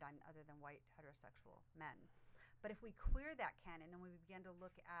a paradigm other than white heterosexual men. But if we queer that canon, then we begin to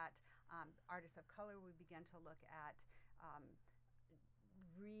look at artists of color. We begin to look at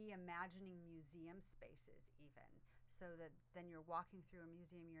reimagining museum spaces, even. So that then you're walking through a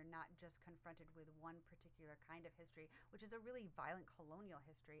museum, you're not just confronted with one particular kind of history, which is a really violent colonial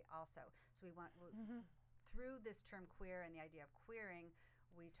history also. So we want, through this term queer and the idea of queering,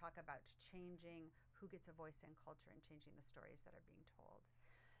 we talk about changing who gets a voice in culture and changing the stories that are being told.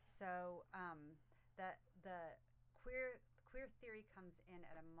 So the queer theory comes in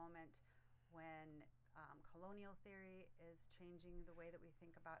at a moment when colonial theory is changing the way that we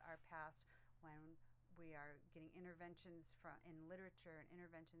think about our past, when we are getting interventions in literature and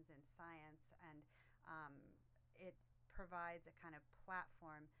interventions in science, and it provides a kind of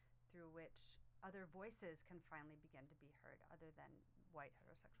platform through which other voices can finally begin to be heard, other than white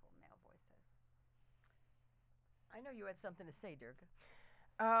heterosexual male voices. I know you had something to say, Dirk.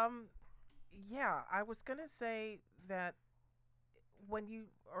 Yeah, I was going to say that when you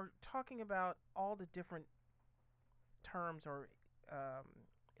are talking about all the different terms or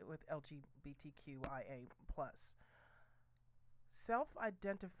with LGBTQIA+,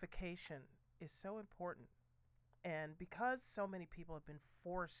 self-identification is so important. And because so many people have been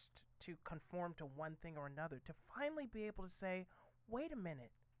forced to conform to one thing or another, to finally be able to say, wait a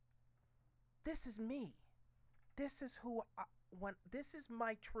minute, this is me. This is who this is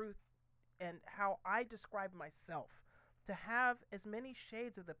my truth and how I describe myself. To have as many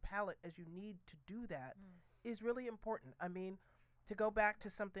shades of the palette as you need to do that is really important. I mean, to go back to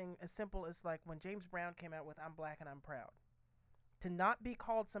something as simple as like when James Brown came out with I'm Black and I'm Proud. To not be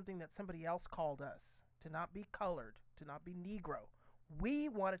called something that somebody else called us. To not be colored. To not be Negro. We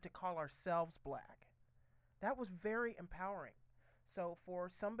wanted to call ourselves Black. That was very empowering. So for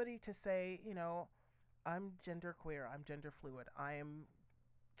somebody to say, you know, I'm genderqueer, I'm gender fluid, I am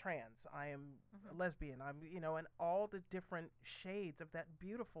trans, I am lesbian, I'm, you know, and all the different shades of that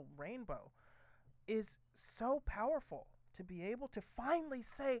beautiful rainbow is so powerful to be able to finally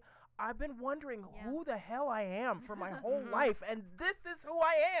say, I've been wondering who the hell I am for my whole life, and this is who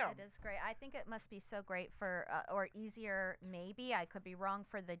I am. It is great. I think it must be so great for, or easier, maybe, I could be wrong,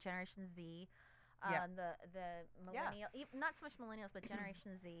 for the Generation Z, the millennial, not so much millennials, but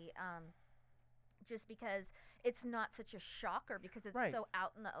Generation Z, just because it's not such a shocker because it's so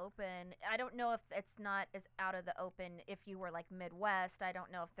out in the open. I don't know if it's not as out of the open if you were like Midwest. I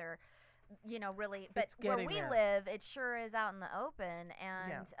don't know if they're, you know, really, but where we live, it sure is out in the open.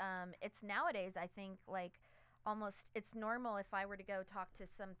 And it's nowadays, I think, like almost it's normal if I were to go talk to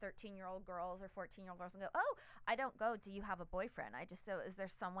some 13-year-old girls or 14-year-old girls and go, oh, I don't go, do you have a boyfriend? I just, so is there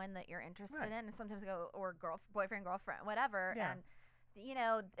someone that you're interested in? And sometimes I go, or boyfriend, girlfriend, whatever. And you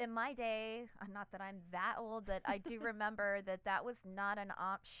know, in my day, not that I'm that old, but I do remember that was not an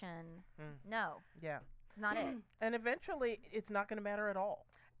option. No. Yeah. It's not it. And eventually, it's not going to matter at all.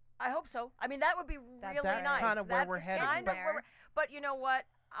 I hope so. I mean, that would be really nice. That's kind of where we're headed. But you know what?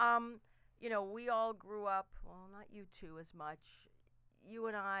 we all grew up. Well, not you two as much. You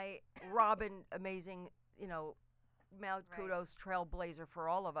and I, Robin, amazing. Mount kudos, trailblazer for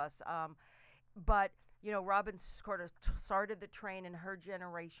all of us. But Robin sort of started the train in her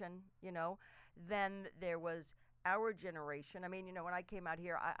generation. Then there was our generation. I mean, when I came out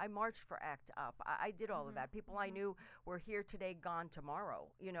here, I marched for ACT UP. I did all of that. People I knew were here today, gone tomorrow.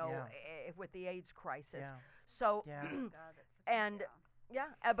 With the AIDS crisis. Yeah. So, Yeah. God, that's such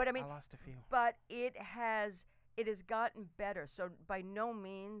a but I mean, I lost a few. but it has gotten better. So by no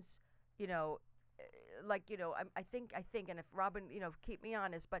means, I think, and if Robin, keep me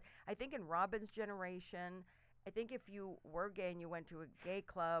honest, but I think in Robin's generation, I think if you were gay and you went to a gay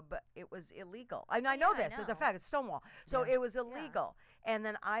club, it was illegal. I know this as a fact. It's Stonewall. So it was illegal. And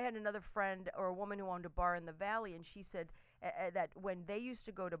then I had another friend or a woman who owned a bar in the Valley, and she said that when they used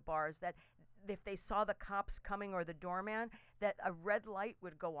to go to bars, that if they saw the cops coming or the doorman, that a red light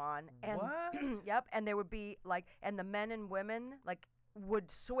would go on. And What? Yep. And there would be and the men and women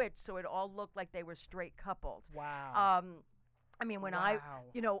would switch, so it all looked like they were straight couples. Wow. I mean, when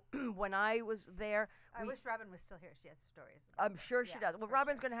Wow. when I was there, I wish Robin was still here. She has stories. I'm sure she does. Well, for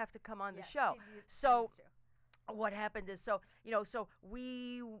Robin's sure. going to have to come on the Yes, show. she So needs to. what happened is, so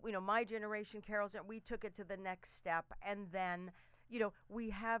we, my generation, Carol's, we took it to the next step, and then, we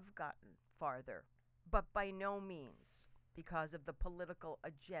have gotten farther, but by no means because of the political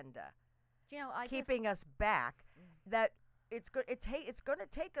agenda I keeping us back. That it's going to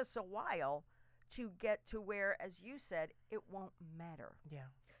take us a while to get to where, as you said, it won't matter. Yeah.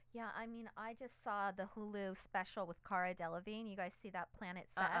 Yeah, I mean, I just saw the Hulu special with Cara Delevingne. You guys see that Planet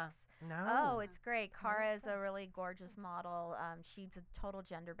Sex? No. Oh, it's great. Cara is a really gorgeous model. She's a total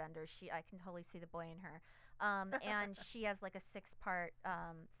gender bender. I can totally see the boy in her. And she has like a 6-part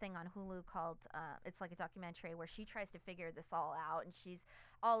thing on Hulu called, it's like a documentary where she tries to figure this all out. And she's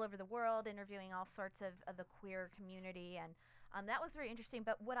all over the world interviewing all sorts of the queer community. And that was very interesting.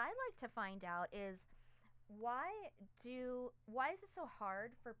 But what I like to find out is, why is it so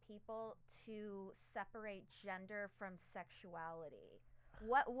hard for people to separate gender from sexuality?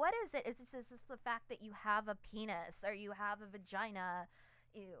 What is it? Is this the fact that you have a penis or you have a vagina?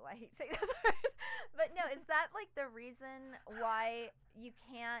 Ew, I hate saying those words. But no, is that like the reason why you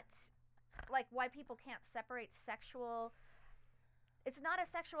can't, why people can't separate sexual? It's not a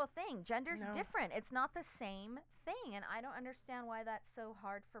sexual thing. Gender's No. different. It's not the same thing, and I don't understand why that's so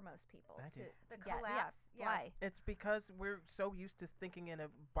hard for most people. I do. The get. collapse, yeah. Why? It's because we're so used to thinking in a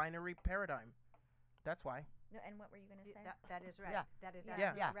binary paradigm. That's why. No, and what were you going to say? That is right. Yeah. That is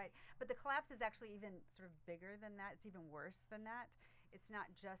Yeah. absolutely right. But the collapse is actually even sort of bigger than that. It's even worse than that. It's not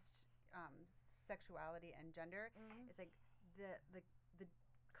just sexuality and gender. Mhm. It's like the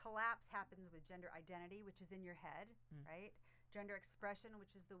collapse happens with gender identity, which is in your head, right? Gender expression,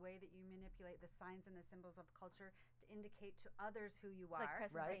 which is the way that you manipulate the signs and the symbols of culture to indicate to others who you are. Like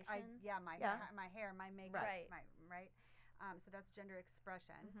presentation. My hair, my makeup, Right. right. So that's gender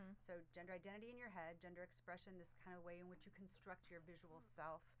expression. Mhm. So gender identity in your head, gender expression, this kind of way in which you construct your visual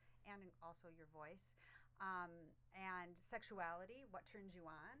self and also your voice, and sexuality, what turns you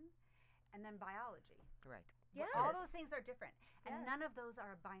on, and then biology. Right. Yes. All those things are different, and Yes. none of those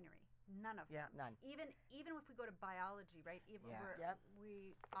are a binary. None of Yeah. them. None. Even if we go to biology, right? Even Yeah. we're- Yep.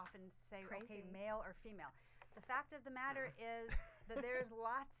 we often say, okay, Crazy. male or female. The fact of the matter is that there's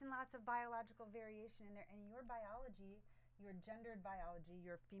lots and lots of biological variation in there, and your biology, your gendered biology,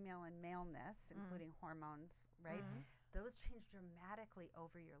 your female and maleness, including hormones, right? Mhm. Those change dramatically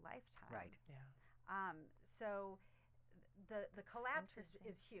over your lifetime. Right. Yeah. So the That's collapse interesting.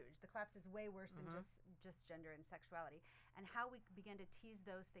 is huge. The collapse is way worse than just gender and sexuality. And how we begin to tease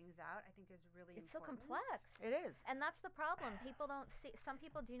those things out, I think, is really It's so important. complex. It is. And that's the problem. People don't see. Some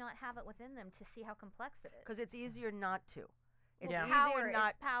people do not have it within them to see how complex it is. Because it's easier not to. It's Yeah. easier Power. not.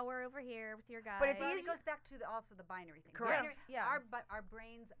 It's power over here with your guy. But it's Well, easy- it goes back to also the binary thing. Correct. Binary, Yeah. Our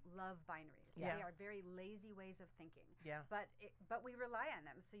brains love binaries. Yeah. They are very lazy ways of thinking. Yeah. But we rely on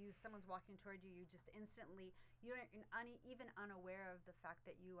them. So someone's walking toward you, you just instantly, you're even unaware of the fact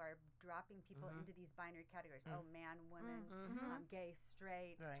that you are dropping people into these binary categories. Oh, man, woman, gay,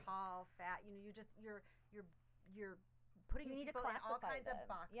 straight, Right. tall, fat. You're putting You need to people in all classify kinds of them.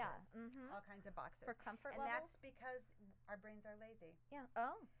 boxes. Yeah. Mhm. All kinds of boxes. For comfort and level. that's because our brains are lazy. Yeah.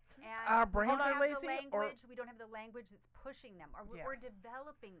 Oh. And Our we brains don't are have lazy, the or- language, we don't have the language that's pushing them, or Yeah. we're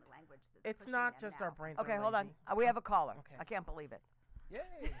developing the language that's It's pushing not them just now. our brains. Okay, are hold on. lazy. We have a caller. Okay. I can't believe it.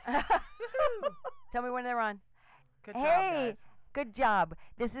 Yay. Tell me when they're on. Good job, Hey, guys. good job.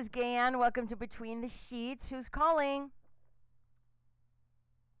 This is Gayanne. Welcome to Between the Sheets. Who's calling?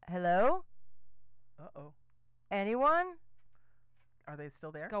 Hello? Uh-oh. Anyone? Are they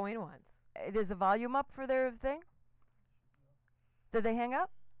still there? Going once. Is the volume up for their thing? Did they hang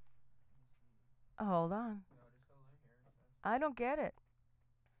up? Hold on. I don't get it.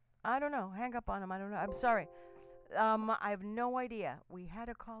 I don't know. Hang up on them. I don't know. I'm sorry. I have no idea. We had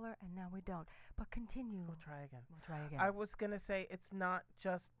a caller and now we don't. But continue. We'll try again. We'll try again. I was going to say it's not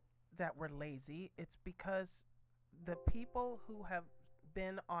just that we're lazy. It's because the people who have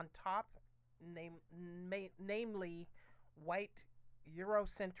been on top, namely white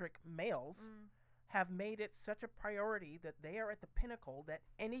Eurocentric males, have made it such a priority that they are at the pinnacle that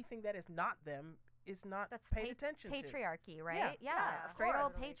anything that is not them is not paid attention patriarchy, to. right? Yeah, of straight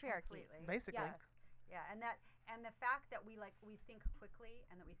old course. patriarchy. Completely. Basically. Yes. Yeah, and the fact that we think quickly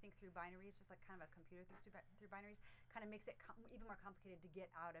and that we think through binaries, just like kind of a computer thinks through binaries, kind of makes it even more complicated to get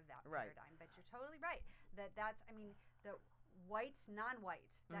out of that paradigm. But you're totally right. That's the white,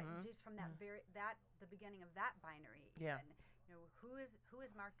 non-white. That just from that the beginning of that binary. Yeah. Even, who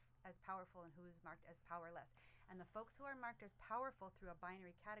is marked as powerful and who is marked as powerless, and the folks who are marked as powerful through a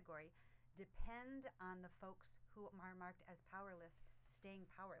binary category depend on the folks who are marked as powerless staying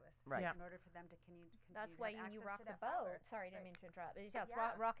powerless in order for them to continue That's to why have you access rock to the that power. boat. Sorry, I didn't mean to interrupt. It's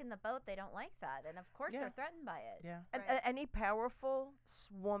rocking the boat. They don't like that, and of course they're threatened by it. Yeah. And any powerful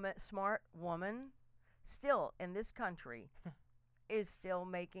smart woman still in this country is still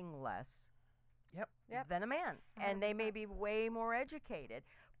making less than a man. 100%. And they may be way more educated,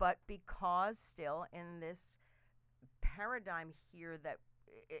 but because still in this paradigm here that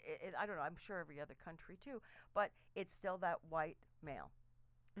I don't know, I'm sure every other country too, but it's still that white male.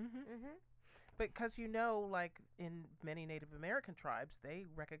 Because like in many Native American tribes, they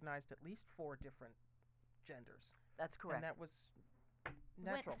recognized at least 4 different genders. That's correct. And that was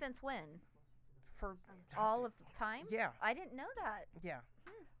natural. Since when? For all of the time? Yeah. I didn't know that. Yeah.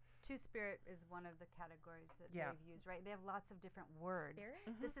 Two-spirit is one of the categories that they've used, right? They have lots of different words.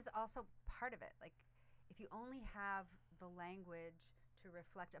 This is also part of it. Like, if you only have the language to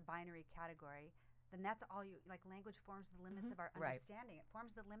reflect a binary category, then that's all you, like, language forms the limits of our understanding. It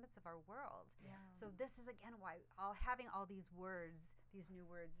forms the limits of our world. Yeah. So this is, again, why having all these words, these new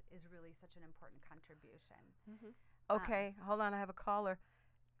words, is really such an important contribution. Okay, hold on. I have a caller.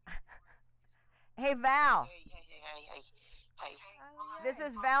 Hey, Val. Hey. This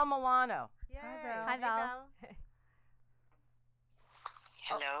is Val Milano. Hi, Val.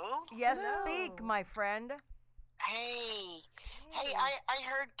 Hello? Yes, speak, my friend. Hey, I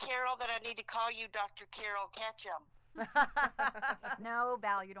heard, Carol, that I need to call you Dr. Carol Ketchum. No,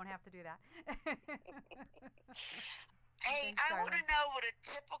 Val, you don't have to do that. Hey, I want to know what a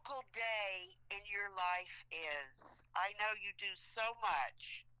typical day in your life is. I know you do so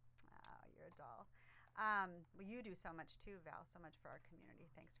much. Oh, you're a doll. Well, you do so much too, Val, so much for our community.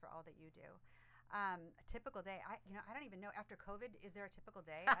 Thanks for all that you do. A typical day, I don't even know. After COVID, is there a typical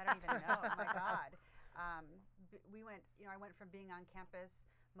day? I don't even know. Oh my God. I went from being on campus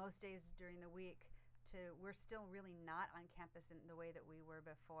most days during the week to we're still really not on campus in the way that we were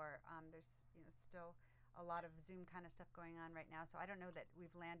before. There's still a lot of Zoom kind of stuff going on right now, so I don't know that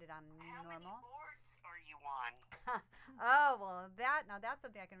we've landed on new normal. How many boards are you on? Oh, well, that's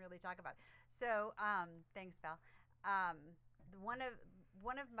something I can really talk about. So, thanks, Val. I've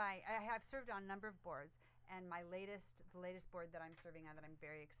served on a number of boards, and the latest board that I'm serving on that I'm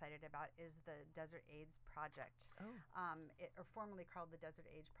very excited about is the Desert AIDS Project. Or formerly called the Desert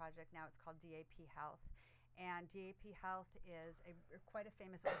AIDS Project. Now it's called DAP Health. And DAP Health is quite a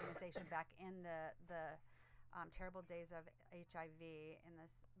famous organization back in the terrible days of HIV in the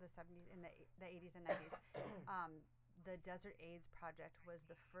 70s, in the 80s and 90s. The Desert AIDS Project was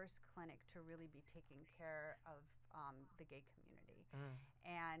the first clinic to really be taking care of the gay community.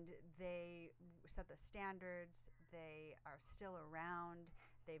 And they set the standards. They are still around.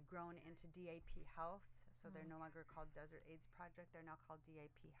 They've grown into DAP Health, so they're no longer called Desert AIDS Project. They're now called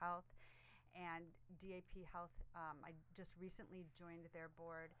DAP Health. And DAP Health, I just recently joined their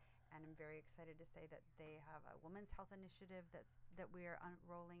board, and I'm very excited to say that they have a women's health initiative that we are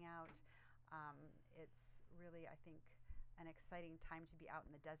rolling out. It's really, I think, an exciting time to be out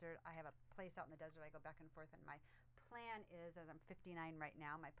in the desert. I have a place out in the desert. I go back and forth, and my plan is, as I'm 59 right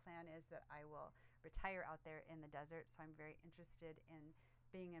now, my plan is that I will retire out there in the desert. So I'm very interested in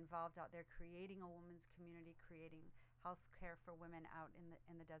being involved out there, creating a women's community, creating health care for women out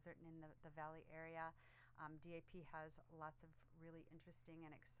in the desert and in the valley area. DAP has lots of really interesting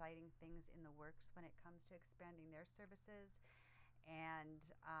and exciting things in the works when it comes to expanding their services. And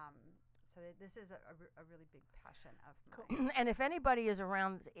so this is a really big passion of mine. And if anybody is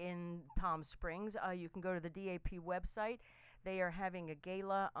around in Palm Springs, you can go to the DAP website. They are having a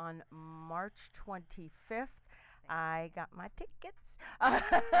gala on March 25th. I got my tickets. I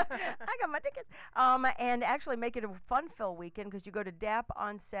got my tickets. And actually make it a fun-filled weekend because you go to DAP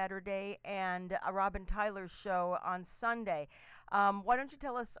on Saturday and Robin Tyler's show on Sunday. Why don't you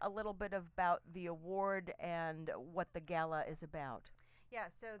tell us a little bit about the award and what the gala is about? Yeah,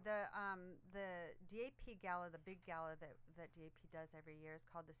 so the DAP Gala, the big gala that DAP does every year, is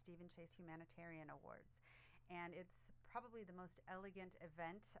called the Stephen Chase Humanitarian Awards. And it's probably the most elegant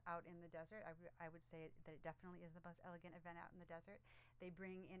event out in the desert. I would say that it definitely is the most elegant event out in the desert. They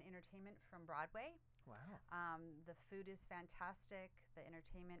bring in entertainment from Broadway. Wow. The food is fantastic. The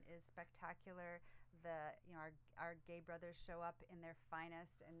entertainment is spectacular. Our gay brothers show up in their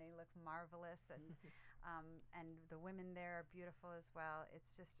finest, and they look marvelous. And and the women there are beautiful as well.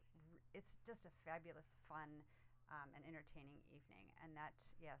 It's just a fabulous, fun, and entertaining evening. And that,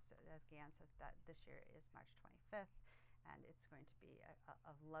 yes, as Gan says, that this year is March 25th, and it's going to be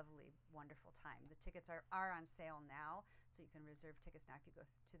a lovely, wonderful time. The tickets are on sale now, so you can reserve tickets now if you go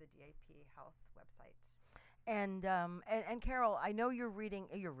to the DAP Health website. And Carol, I know you're writing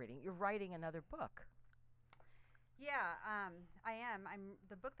another book. Yeah, I am.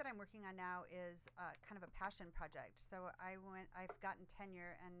 The book that I'm working on now is kind of a passion project. So I've gotten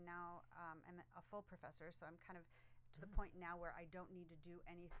tenure, and now I'm a full professor. So I'm kind of to the point now where I don't need to do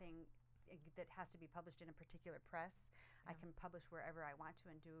anything that has to be published in a particular press. I can publish wherever I want to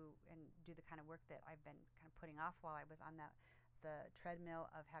and do the kind of work that I've been kind of putting off while I was on the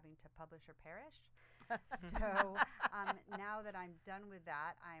treadmill of having to publish or perish. So now that I'm done with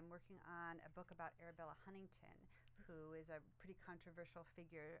that, I'm working on a book about Arabella Huntington, who is a pretty controversial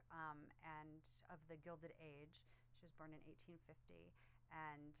figure and of the Gilded Age. She was born in 1850,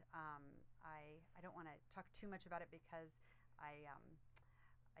 and I don't want to talk too much about it because I'm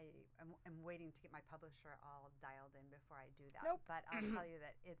waiting to get my publisher all dialed in before I do that. Nope. But I'll tell you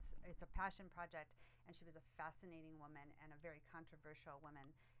that it's a passion project, and she was a fascinating woman and a very controversial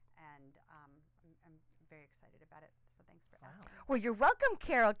woman, and I'm very excited about it. So thanks for asking. Well, you're welcome,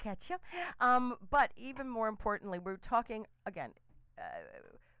 Carol Ketchum. But even more importantly, we're talking again.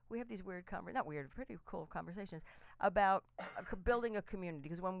 We have these pretty cool conversations about building a community.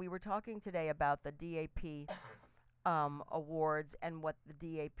 Because when we were talking today about the DAP awards and what the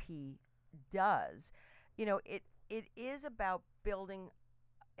DAP does, it is about building,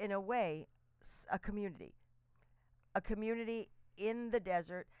 in a way, a community in the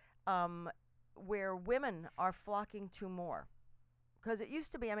desert where women are flocking to more. Because it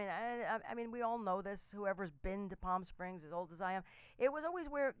used to be, I mean, we all know this, whoever's been to Palm Springs, as old as I am, it was always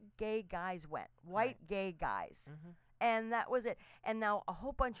where gay guys went, white gay guys. Mm-hmm. And that was it. And now a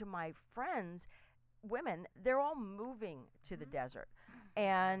whole bunch of my friends, women, they're all moving to the desert.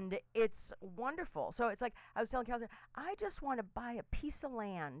 And it's wonderful. So it's like, I was telling Kelsey, I just want to buy a piece of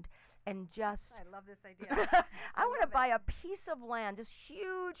land and just... I love this idea. I want to buy a piece of land, just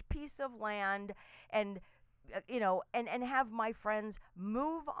huge piece of land, and... and have my friends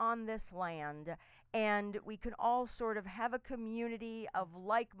move on this land, and we can all sort of have a community of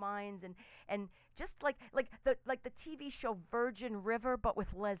like minds, and just like the TV show Virgin River, but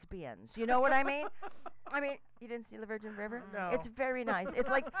with lesbians. You know what I mean? You didn't see the Virgin River? No. It's very nice.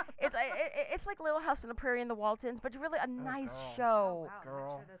 It's like it's like Little House on the Prairie and the Waltons, but really a nice show. Oh, wow,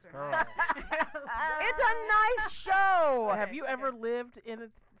 Girl, I'm sure those girl. are nice. It's a nice show. Have you ever lived in a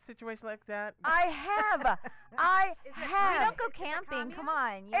situation like that? I have. We don't go camping. Come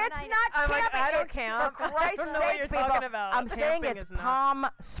on. It's not camping. I don't camp. For Christ's I don't know what sake, you're people, talking about. I'm saying Camping it's is not- Palm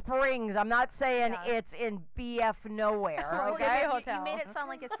Springs. I'm not saying it's in BF nowhere. Well, Okay. you made it sound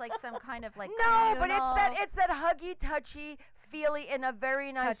like it's like some kind of like No, but communal- it's that huggy, touchy, feely in a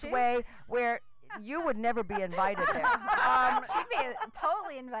very nice Touchy? way where you would never be invited there. She'd be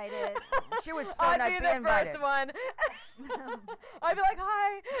totally invited. She would so I'd not be be the invited. first one. I'd be like,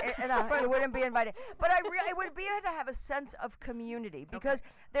 hi. You wouldn't be invited. But it would be to have a sense of community because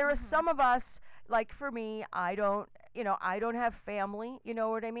there are some of us, like for me, I don't have family. You know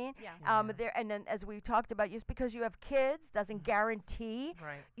what I mean? Yeah. There, and then as we talked about, just because you have kids doesn't guarantee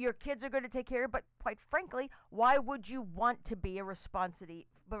Right. your kids are going to take care of. But quite frankly, why would you want to be a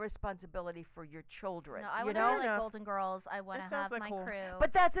responsibility for your children? No, I you would know? really Enough. Golden Girls. I want That to sounds have like my cool. crew.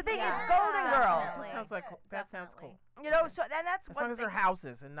 But that's the thing. It's Yeah, Golden Girls. definitely. That sounds like cool. That sounds Definitely. cool. You know, so then that's As one long as thing. they're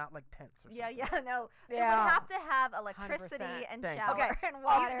houses and not like tents or Yeah, something. no. It Yeah. would have to have electricity 100%. and Thank you. shower Okay. and Oh,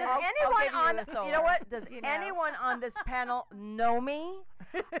 water. does I'll anyone give you on the you solar, know what? Does you know? anyone on this panel know me?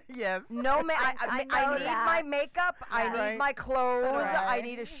 Yes. No, I I need know my that. makeup. I need Right. my clothes. I Right.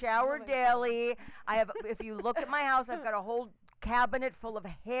 need a shower daily. I have. If you look at my house, I've got a whole cabinet full of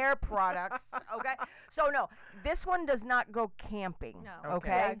hair products. Okay, so no, this one does not go camping. No. Okay.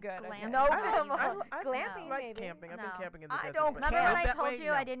 Yeah, good. Glamping. okay. No, not no, even- I Glamping, like maybe. camping. I've No. been camping in the I desert. don't but Remember care. when I that told way, you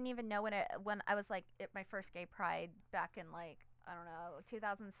no. I didn't even know when I was like at my first gay pride back in like I don't know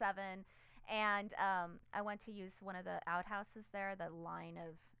 2007, and I went to use one of the outhouses there, the line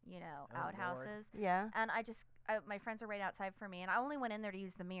of Lord. outhouses, Yeah. and my friends were right outside for me, and I only went in there to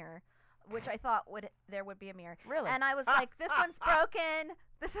use the mirror, which I thought there would be a mirror, Really? and I was like, this one's broken,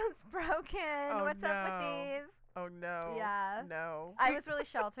 this one's broken. Oh, What's up with no. these? Oh no. Yeah. No. I was really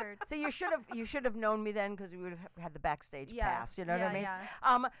sheltered. So you should have known me then because we would have had the backstage Yeah. pass. You know what I mean?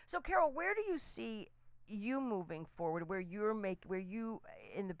 Yeah. So Carol, where do you see you moving forward? Where you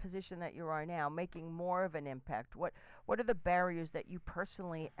in the position that you are now, making more of an impact? What are the barriers that you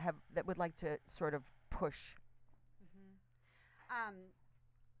personally have that would like to sort of push?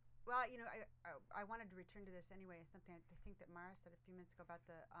 Well, I wanted to return to this anyway. Something I think that Mara said a few minutes ago about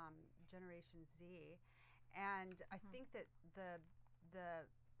the Generation Z, and I think that the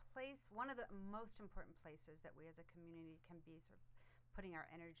one of the most important places that we as a community can be sort of putting our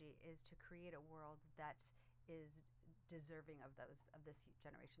energy is to create a world that is deserving of this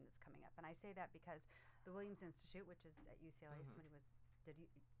generation that's coming up. And I say that because the Williams Institute, which is at UCLA, somebody was did you?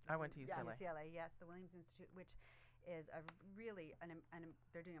 I went to Yeah, UCLA. UCLA, yes, the Williams Institute, which is a really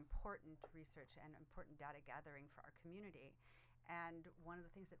they're doing important research and important data gathering for our community. And one of the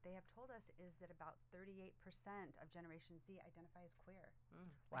things that they have told us is that about 38% of Generation Z identify as queer.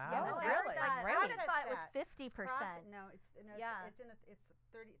 Wow. Yeah, no, I heard Really? that. Great. I would have thought it was Process 50%. No, it's Yeah. it's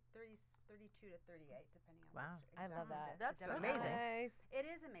 32 to 38 depending on Wow. which I love exactly that. the That's demographic. amazing. Nice. It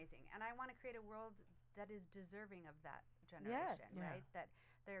is amazing, and I want to create a world that is deserving of that generation, Yeah. right? That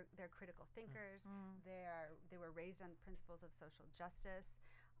they're critical thinkers. They were raised on the principles of social justice.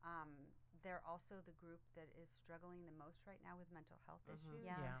 They're also the group that is struggling the most right now with mental health issues.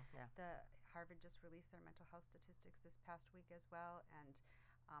 Yeah. Yeah. The Harvard just released their mental health statistics this past week as well, and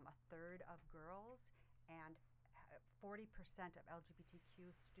a third of girls and 40% of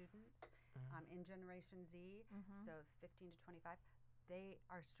LGBTQ students in Generation Z, so 15 to 25, they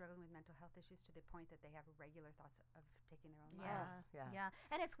are struggling with mental health issues to the point that they have regular thoughts of taking their own lives. Yeah.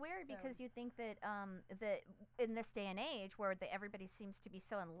 And it's weird So- because you think that that in this day and age where everybody seems to be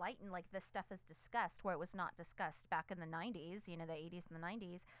so enlightened, like this stuff is discussed where it was not discussed back in the 90s, the 80s and the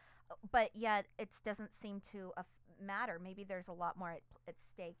 90s, but yet it doesn't seem to matter. Maybe there's a lot more at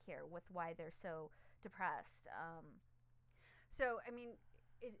stake here with why they're so depressed. So, I mean,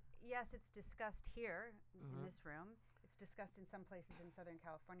 yes, it's discussed here in this room. It's discussed in some places in Southern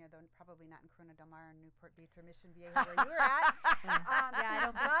California, though probably not in Corona del Mar and Newport Beach or Mission Viejo where you were at. Yeah, I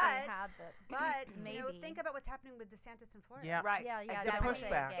don't think they have that. But Maybe. think about what's happening with DeSantis in Florida. Yeah. Right. Yeah, Exactly. The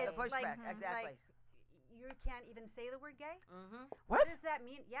pushback. gay. It's The pushback, like, exactly. like you can't even say the word gay. What? Does that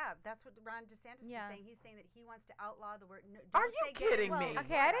mean? Yeah, that's what Ron DeSantis Yeah. is saying. He's saying that he wants to outlaw the word. No, Are don't you say gay kidding in me? Florida.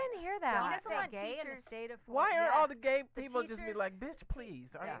 Okay, I didn't hear Don't that. He doesn't say want gay in the teachers- state of Why Florida. aren't all Yes. the gay The people just be teachers- like, bitch,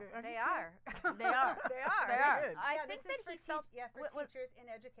 please? Are Yeah, you, are they you are. They are. They are. They are. Good. I Yeah, think this is that for he felt for teachers in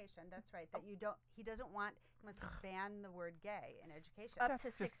education. That's right. That he doesn't want. He wants to ban the word gay in education. up That's to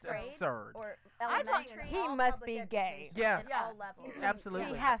just sixth grade absurd. or I'm saying elementary. He all must public be gay. education. Yes. at Yeah. all levels. Absolutely.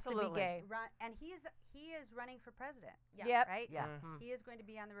 He has to be Absolutely. gay. And he is running for president. Yeah. Yep. Right. Yeah. He is going to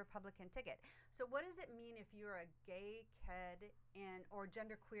be on the Republican ticket. So what does it mean if you're a gay kid or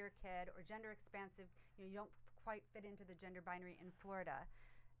genderqueer kid or gender expansive? You don't quite fit into the gender binary in Florida.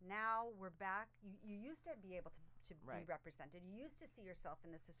 Now we're back. You used to be able to Right. be represented. You used to see yourself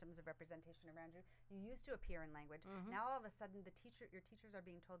in the systems of representation around you. You used to appear in language. Now all of a sudden, your teachers are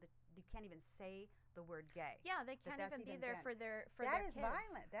being told that you can't even say the word gay. Yeah, they can't that's even be even there banned. for their That is kids.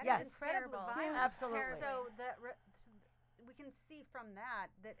 violent. That is Yes. incredibly Terrible. violent. Absolutely. So we can see from that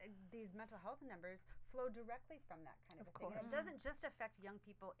these mental health numbers flow directly from that kind of a thing. And it doesn't just affect young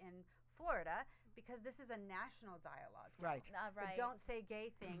people in Florida because this is a national dialogue. now. Right. Right. The don't say gay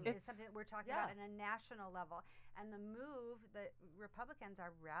thing is It's- something that we're talking yeah. about at a national level. And the move, the Republicans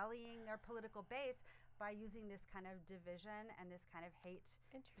are rallying their political base by using this kind of division and this kind of hate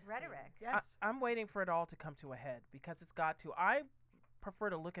Interesting. rhetoric. Yes. I'm waiting for it all to come to a head because it's got to. I prefer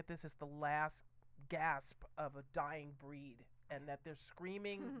to look at this as the last gasp of a dying breed and that they're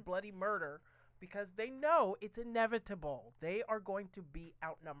screaming bloody murder because they know it's inevitable. They are going to be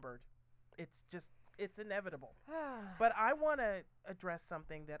outnumbered. It's inevitable. But I want to address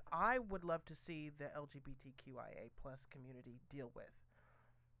something that I would love to see the LGBTQIA plus community deal with.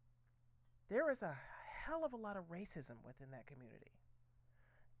 There is a hell of a lot of racism within that community.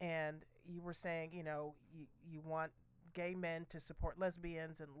 And you were saying, you want gay men to support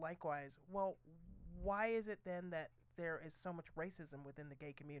lesbians and likewise. Well, why is it then that there is so much racism within the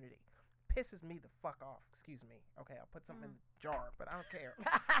gay community. Pisses me the fuck off. Excuse me. Okay, I'll put something in the jar, but I don't care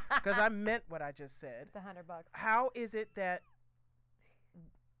because I meant what I just said. It's $100. How is it that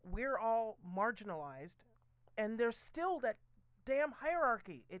we're all marginalized and there's still that damn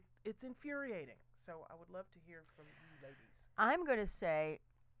hierarchy? It's infuriating. So I would love to hear from you ladies. I'm going to say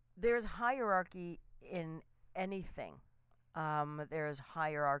there's hierarchy in anything. There's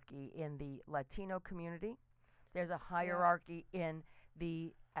hierarchy in the Latino community. There's a hierarchy in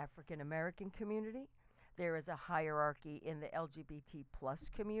the African American community. There is a hierarchy in the LGBT plus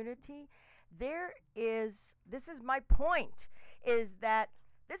community. This is my point,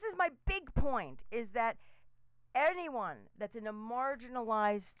 this is my big point, is that anyone that's in a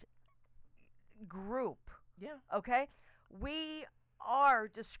marginalized group, okay, we are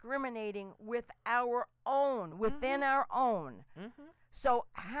discriminating with our own, within our own. So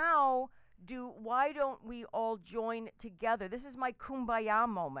why don't we all join together? This is my kumbaya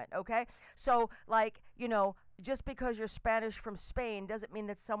moment, okay? So, like, just because you're Spanish from Spain doesn't mean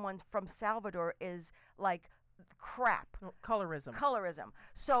that someone from Salvador is, like, crap. No, colorism.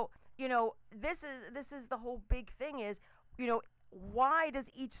 So, this is the whole big thing is, why does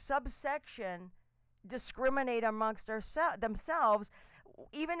each subsection discriminate amongst themselves,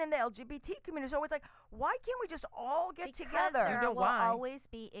 even in the LGBT community? So it's like, why can't we just all get together? Because there will why? always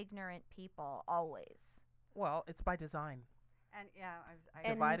be ignorant people, always. Well, it's by design. And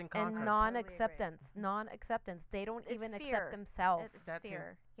Divide and conquer. And non-acceptance. Non-acceptance. They don't It's even fear. accept themselves. It's That too.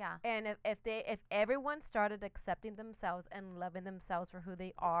 fear. Yeah. And if everyone started accepting themselves and loving themselves for who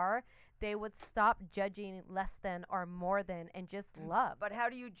they are, they would stop judging less than or more than and just love. But how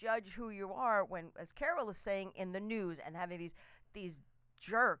do you judge who you are when, as Carol is saying, in the news and having these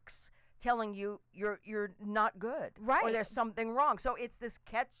jerks telling you you're not good, Right. or there's something wrong? So it's this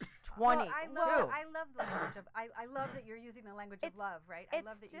catch-22. Well, I love the language of. I love that you're using the language of love, right? I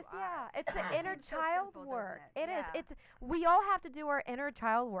love that It's just you are. it's the It inner seems so child simple, work. doesn't It is. Yeah. It's we all have to do our inner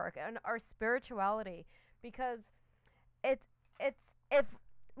child work and our spirituality, because it's if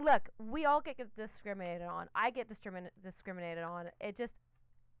look, we all get discriminated on. I get discriminated on.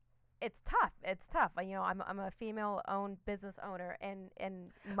 It's tough. It's tough. I'm a female-owned business owner, and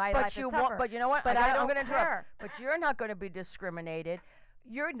my life is tougher. But you know what? But I'm don't going to interrupt. care. But you're not going to be discriminated.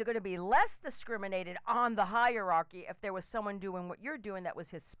 You're going to be less discriminated on the hierarchy if there was someone doing what you're doing that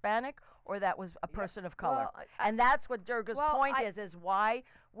was Hispanic or that was a person of color. Well, and that's what Durga's well, point I- is why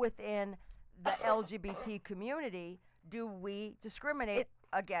within the LGBT community do we discriminate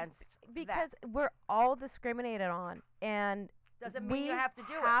against Because we're all discriminated on, and Doesn't mean you have to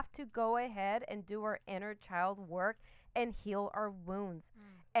do it. We have to go ahead and do our inner child work and heal our wounds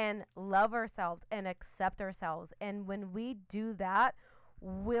and love ourselves and accept ourselves. And when we do that,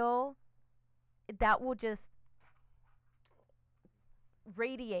 that will just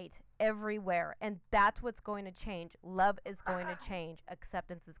radiate everywhere, and that's what's going to change. Love is going to change,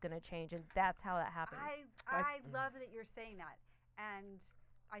 acceptance is going to change, and that's how that happens. I love that you're saying that, and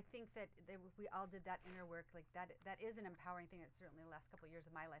I think that we all did that inner work. Like that is an empowering thing. It's certainly the last couple of years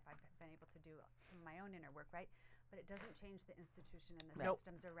of my life I've been able to do some of my own inner work, right? But it doesn't change the institution and the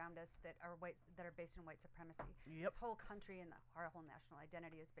systems around us that are based in white supremacy. Yep. This whole country and our whole national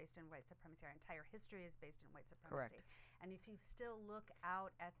identity is based in white supremacy. Our entire history is based in white supremacy. Correct. And if you still look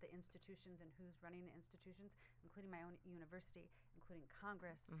out at the institutions and who's running the institutions, including my own university, including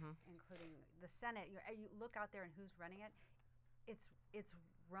Congress, including the Senate, you look out there and who's running it, it's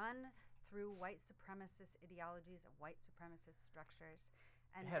run through white supremacist ideologies and white supremacist structures,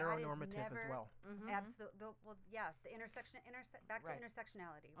 and heteronormative that is as well. Absolutely. Well, yeah, the back to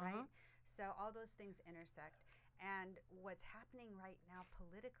intersectionality, right? So all those things intersect, and what's happening right now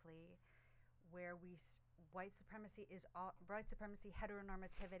politically, where white supremacy,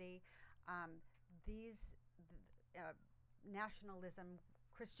 heteronormativity, nationalism,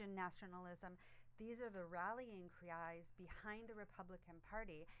 Christian nationalism. These are the rallying cries behind the Republican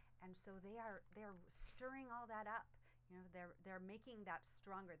Party, and so they're stirring all that up. They're making that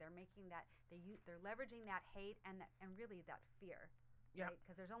stronger. They're making that they're leveraging that hate and really that fear, right?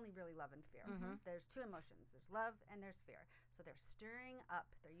 Because there's only really love and fear. There's two emotions. There's love and there's fear. So they're stirring up.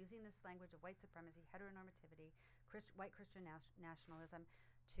 They're using this language of white supremacy, heteronormativity, white Christian nationalism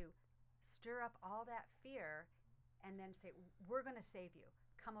to stir up all that fear, and then say, "We're going to save you.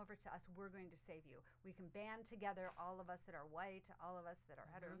 Come over to us, we're going to save you. We can band together, all of us that are white, all of us that are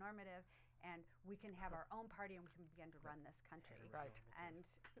heteronormative, and we can have our own party and we can begin to run this country." Right. And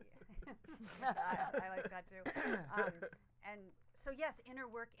I like that too. And so yes,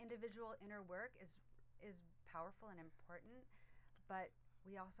 individual inner work is powerful and important, but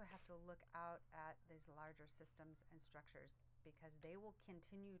we also have to look out at these larger systems and structures because they will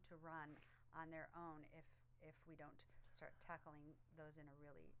continue to run on their own if we don't start tackling those in a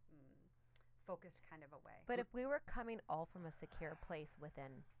really focused kind of a way. But if we were coming all from a secure place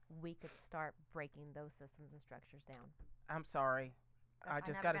within, we could start breaking those systems and structures down. I'm sorry. That's I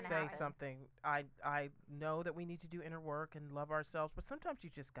just never got to gonna say happen. something. I know that we need to do inner work and love ourselves, but sometimes you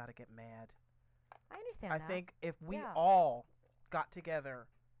just got to get mad. I understand I that. think if we Yeah. all got together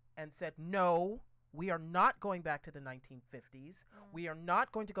and said, no, we are not going back to the 1950s. We are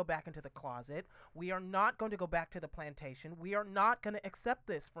not going to go back into the closet. We are not going to go back to the plantation. We are not going to accept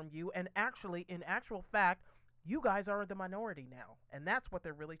this from you. And actually, in actual fact, you guys are the minority now. And that's what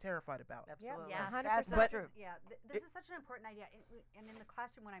they're really terrified about. Absolutely. Yeah. 100%. That's true. This is such an important idea. And in the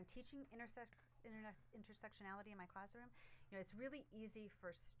classroom, when I'm teaching intersectionality in my classroom, it's really easy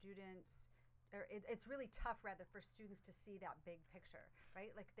for students, or it's really tough rather for students to see that big picture,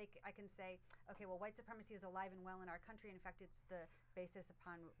 right? Like I can say, okay, well, white supremacy is alive and well in our country. In fact, it's the basis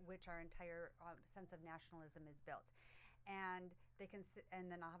upon which our entire sense of nationalism is built. And they can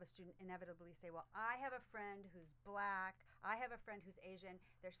and then I'll have a student inevitably say, well, I have a friend who's black, I have a friend who's Asian,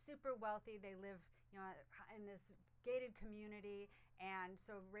 they're super wealthy, they live in this gated community, and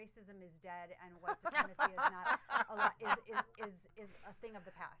so racism is dead and white supremacy is not is a thing of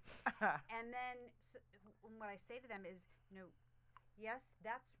the past. And then what I say to them is, yes,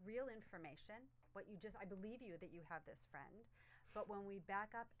 that's real information. I believe you that you have this friend. But when we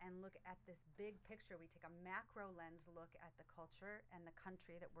back up and look at this big picture, we take a macro lens look at the culture and the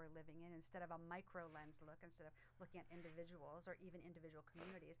country that we're living in instead of a micro lens look, instead of looking at individuals or even individual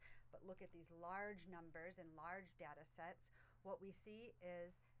communities, but look at these large numbers and large data sets. What we see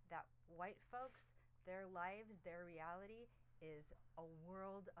is that white folks, their lives, their reality is a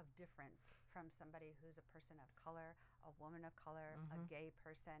world of difference from somebody who's a person of color, a woman of color, a gay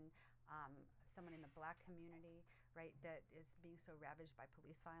person, someone in the black community, right, that is being so ravaged by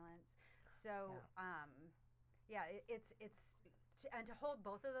police violence. So, it's and to hold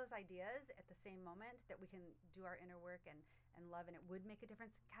both of those ideas at the same moment, that we can do our inner work and love, and it would make a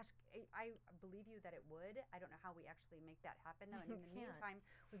difference. Gosh, I believe you that it would. I don't know how we actually make that happen, though. And in the meantime,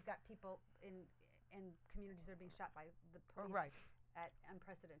 we've got people in communities that are being shot by the police at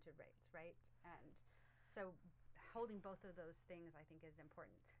unprecedented rates, right? And so holding both of those things, I think, is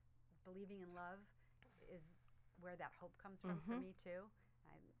important. Believing in love is where that hope comes from for me too.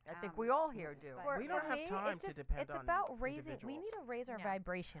 I think we all here do. We don't have time to depend it's on about raising. We individuals. need to raise our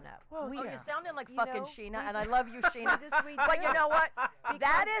vibration up. Well, Oh, yeah. you're sounding like You fucking know, Sheena, we and I do. love you, Sheena. We But do. you know what?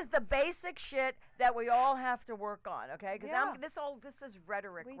 That is the basic shit that we all have to work on, okay? Because Yeah. this is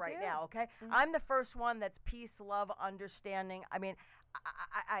rhetoric We right do. now, okay? I'm the first one that's peace, love, understanding. I mean,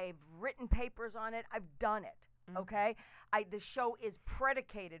 I've written papers on it. I've done it. Okay, the show is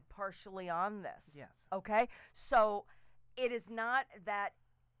predicated partially on this. Yes. Okay, so it is not that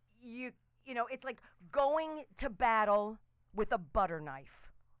it's like going to battle with a butter knife.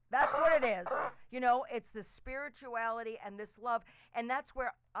 That's what it is. It's the spirituality and this love, and that's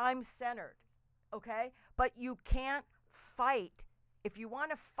where I'm centered. Okay, but you can't fight. If you want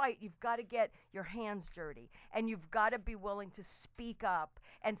to fight, you've got to get your hands dirty, and you've got to be willing to speak up.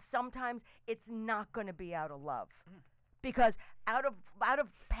 And sometimes it's not going to be out of love, because out of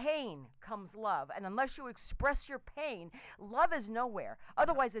pain comes love. And unless you express your pain, love is nowhere.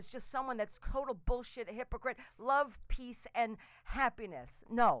 Otherwise, it's just someone that's total bullshit, a hypocrite. Love, peace, and happiness.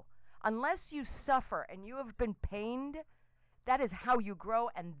 No, unless you suffer and you have been pained, that is how you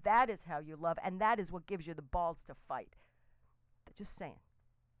grow, and that is how you love, and that is what gives you the balls to fight. Just saying.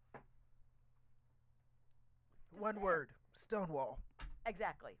 One word: Stonewall.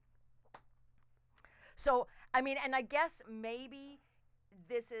 Exactly. So, I mean, and I guess maybe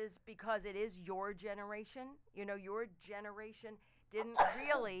this is because it is your generation. Your generation didn't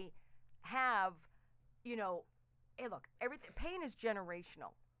really have, hey, look, pain is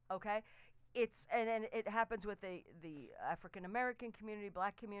generational, okay? And it happens with the African American community,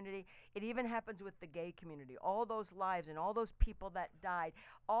 black community. It even happens with the gay community. All those lives and all those people that died,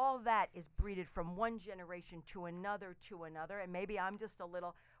 all that is breeded from one generation to another. And maybe I'm just a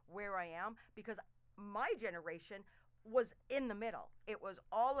little where I am because my generation was in the middle. It was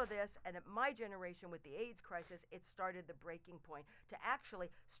all of this, and at my generation with the AIDS crisis, it started the breaking point to actually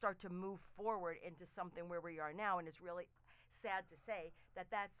start to move forward into something where we are now. And it's really sad to say that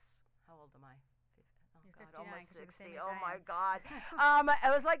that's. How old am I? Oh, You're God, 59, almost 'cause you're the 60. same age Oh, I my am. God.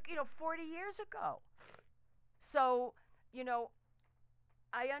 It was like, 40 years ago. So,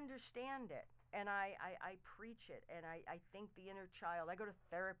 I understand it, and I preach it, and I think the inner child. I go to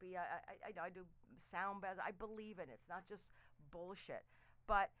therapy. I do sound baths. I believe in it. It's not just bullshit.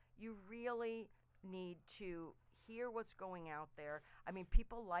 but you really need to hear what's going out there. I mean,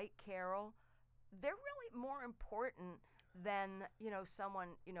 people like Carol, they're really more important than, someone,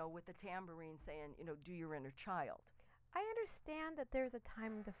 with a tambourine saying, do your inner child. I understand that there's a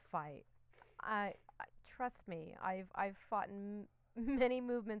time to fight. I trust me. I've fought in many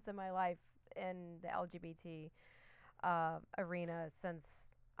movements in my life in the LGBT arena since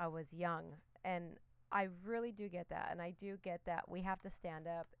I was young, and I really do get that, and I do get that we have to stand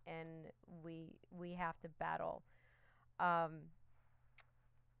up and we have to battle.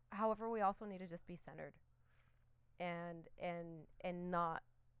 However, we also need to just be centered and not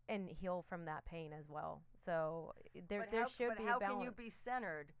and heal from that pain as well. So there should be a balance. But how can you be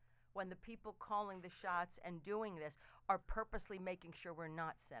centered when the people calling the shots and doing this are purposely making sure we're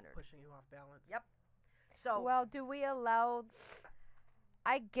not centered? Pushing you off balance. Yep. So well, do we allow?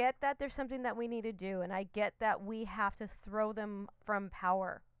 I get that there's something that we need to do, and I get that we have to throw them from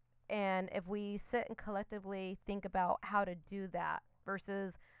power. And if we sit and collectively think about how to do that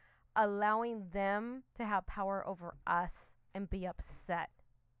versus allowing them to have power over us and be upset,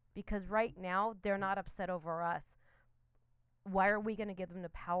 because right now they're not upset over us. Why are we going to give them the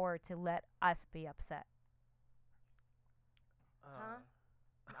power to let us be upset?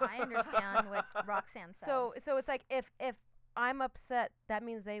 I understand what Roxanne said. So it's like if I'm upset, that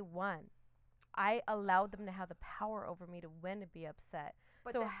means they won. I allowed them to have the power over me to win to be upset.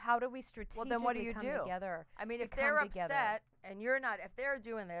 But so how do we strategically then what do you come do? together? I mean, to if they're come together? upset and you're not, if they're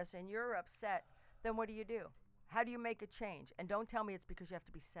doing this and you're upset, then what do you do? How do you make a change? And don't tell me it's because you have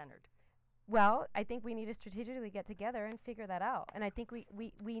to be centered. Well, I think we need to strategically get together and figure that out. And I think we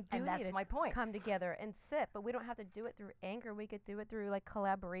do And that's need to my point. come together and sit, but we don't have to do it through anger. We could do it through like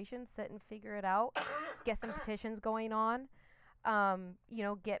collaboration, sit and figure it out, get some petitions going on.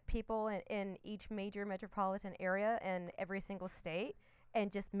 Get people in each major metropolitan area and every single state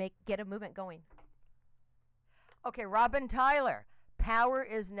and just get a movement going. Okay, Robin Tyler, power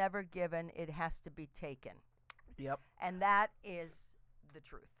is never given, it has to be taken. Yep. And that is the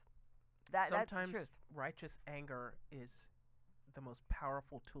truth. That's the Sometimes truth. righteous anger is the most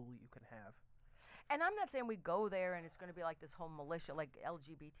powerful tool you can have. And I'm not saying we go there and it's going to be like this whole militia, like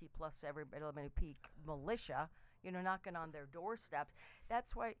LGBT plus every LGBTQ militia, knocking on their doorsteps.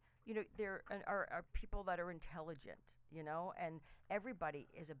 That's why, there are people that are intelligent, and everybody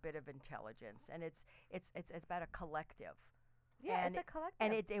is a bit of intelligence, and it's about a collective. Yeah, and it's a collective.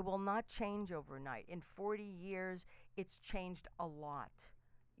 And it will not change overnight. In 40 years, it's changed a lot,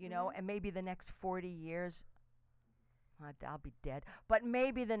 and maybe the next 40 years, I'll be dead. But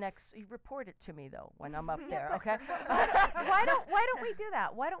maybe the next, you report it to me though when I'm up there, okay? Why don't we do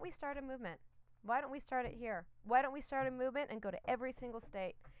that? Why don't we start a movement? Why don't we start it here? Why don't we start a movement and go to every single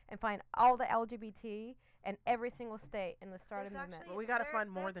state and find all the LGBT in every single state and let's start a movement? Well, we got to find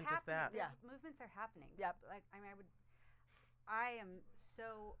more than just that. Yeah. Movements are happening. Yep. I am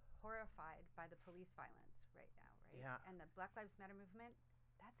so horrified by the police violence right now, right? Yeah. And the Black Lives Matter movement,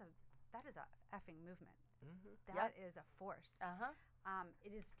 that is a effing movement. Mm-hmm. That is a force. Uh-huh.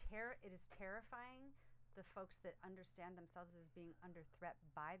 It is terrifying. The folks that understand themselves as being under threat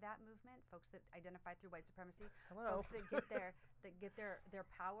by that movement, folks that identify through white supremacy, Hello. folks that get their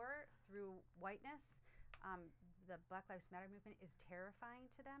power through whiteness. The Black Lives Matter movement is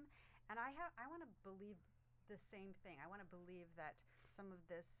terrifying to them, and I want to believe the same thing. I want to believe that some of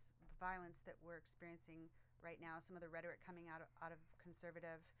this violence that we're experiencing right now, some of the rhetoric coming out of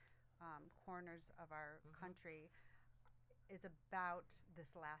conservative corners of our country, is about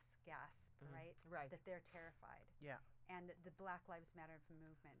this last gasp, right? Right. That they're terrified. Yeah. And the Black Lives Matter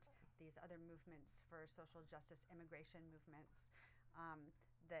movement, these other movements for social justice, immigration movements,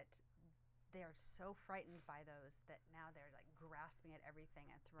 that they are so frightened by those that now they're like grasping at everything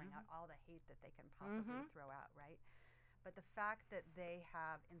and throwing out all the hate that they can possibly throw out, right? But the fact that they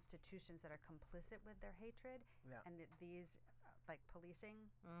have institutions that are complicit with their hatred, and that these, like policing,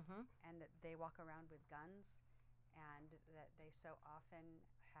 and that they walk around with guns, and that they so often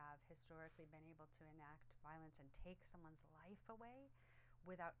have historically been able to enact violence and take someone's life away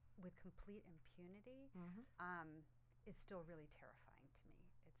with complete impunity, is still really terrifying to me.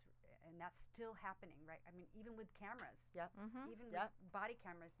 And that's still happening, right? I mean, even with cameras, even with body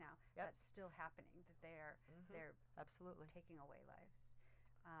cameras now, that's still happening. That they're absolutely taking away lives.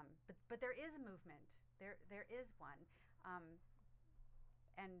 But there is a movement. There is one,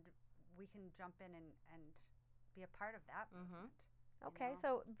 and we can jump in and be a part of that movement. Okay,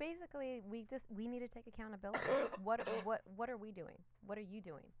 so basically we need to take accountability. What are we doing? What are you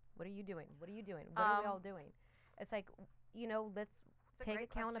doing? What are you doing? What are you doing? What are we all doing? It's like, That's a take great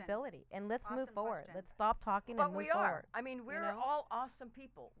question. accountability and let's move Awesome forward. question. Let's stop talking But and move we are. forward. I mean, we're know? all awesome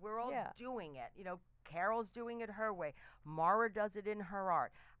people. We're all Yeah. doing it. You know, Carol's doing it her way. Mara does it in her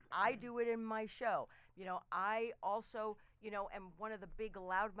art. I do it in my show. You know, I also, you know, am one of the big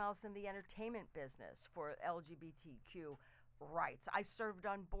loudmouths in the entertainment business for LGBTQ rights. I served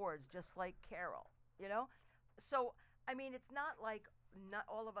on boards just like Carol, you know? So, I mean, it's not like not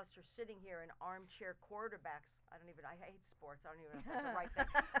all of us are sitting here in armchair quarterbacks. I hate sports. I don't even know if that's the right thing.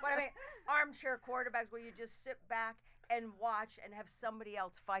 But I mean, armchair quarterbacks where you just sit back and watch and have somebody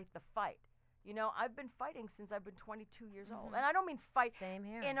else fight the fight. You know, I've been fighting since I've been 22 years old. And I don't mean fight Same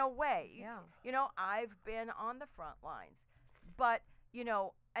here. in a way. Yeah. You know, I've been on the front lines. But, you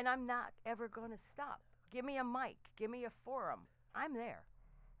know, and I'm not ever going to stop. Give me a mic. Give me a forum. I'm there.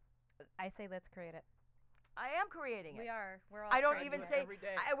 I say let's create it. I am creating it. We are. We're all. I don't creating even it. say every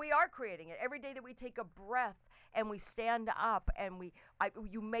day. we are creating it every day that we take a breath and we stand up and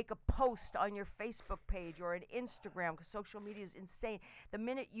you make a post on your Facebook page or an Instagram because social media is insane. The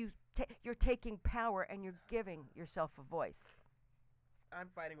minute you're taking power and you're giving yourself a voice. I'm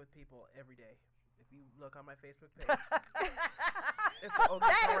fighting with people every day. If you look on my Facebook page, it's the OK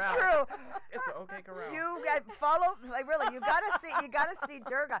That Corral. is true. It's the OK Corral. You follow, like, really, you gotta see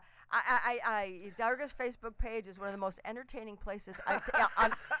Durga. Durga's Facebook page is one of the most entertaining places.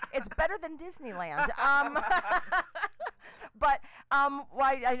 It's better than Disneyland. But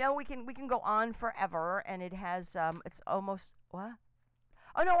why I know we can go on forever, and it has it's almost what?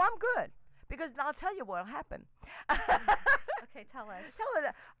 Oh no, I'm good because I'll tell you what'll happen. Okay, tell us. Tell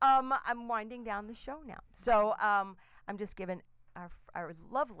her. I'm winding down the show now, so I'm just giving our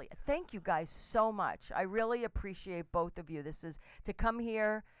lovely. Thank you guys so much. I really appreciate both of you. This is to come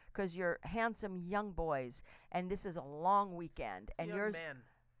here because you're handsome young boys, and this is a long weekend, and Young yours. man.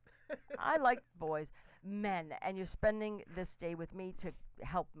 I like boys, men, and you're spending this day with me to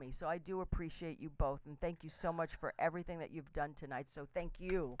help me. So I do appreciate you both, and thank you so much for everything that you've done tonight. So thank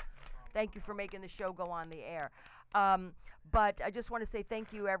you. Thank you for making the show go on the air. But I just want to say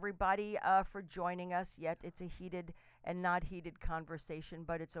thank you, everybody, for joining us. Yet it's a heated and not heated conversation,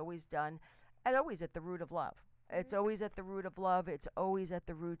 but it's always done, and always at the root of love. It's always at the root of love. It's always at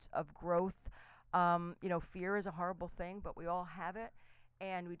the roots of growth. You know, fear is a horrible thing, but we all have it.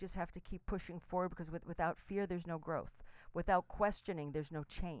 And we just have to keep pushing forward because without fear, there's no growth. Without questioning, there's no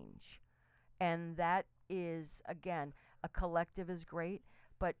change. And that is, again, a collective is great.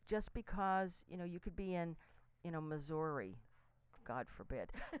 But just because, you know, you could be in, you know, Missouri, God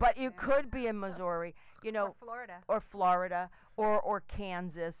forbid, but you could be in Missouri, you know, Or Florida. or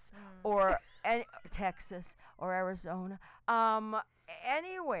Kansas, or Texas, or Arizona,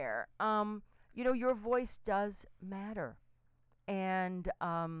 anywhere. You know, your voice does matter. And,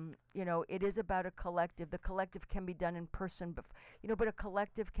 you know, it is about a collective. The collective can be done in person, but, you know, but a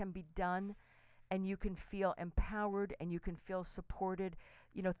collective can be done and you can feel empowered and you can feel supported.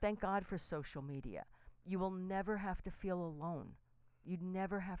 You know, thank God for social media. You will never have to feel alone. You'd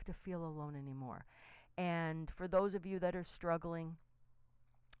never have to feel alone anymore. And for those of you that are struggling,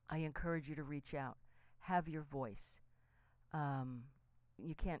 I encourage you to reach out. Have your voice.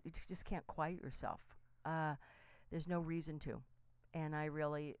 You just can't quiet yourself. There's no reason to. And I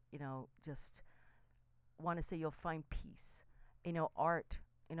really, you know, just want to say you'll find peace. You know, art,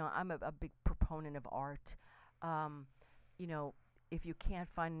 you know, I'm a big proponent of art. You know, if you can't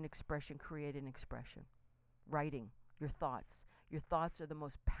find an expression, create an expression. Writing, your thoughts. Your thoughts are the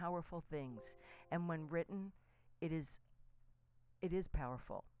most powerful things. And when written, it is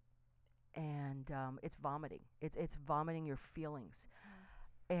powerful. And it's vomiting. It's vomiting your feelings.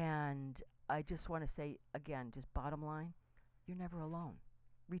 And I just want to say, again, just bottom line, you're never alone.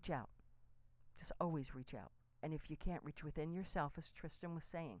 Reach out. Just always reach out. And if you can't reach within yourself, as Tristan was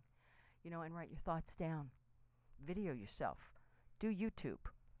saying, you know, and write your thoughts down. Video yourself. Do YouTube.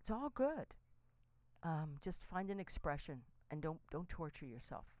 It's all good. Just find an expression and don't torture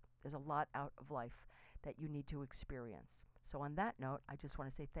yourself. There's a lot out of life that you need to experience. So on that note, I just want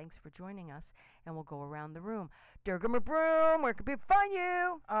to say thanks for joining us, and we'll go around the room. Durga McBroom, where can people find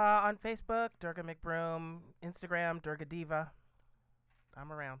you? On Facebook, Durga McBroom. Instagram, Durga Diva.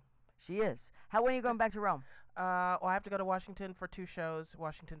 I'm around. She is. When are you going back to Rome? Well, I have to go to Washington for 2 shows.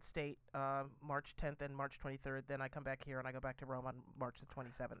 Washington State, March 10th and March 23rd. Then I come back here and I go back to Rome on March the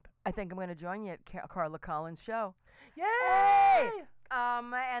 27th. I think I'm going to join you at Carla Collins' show. Yay! Hey!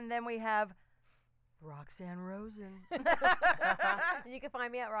 And then we have Roxanne Rosen. You can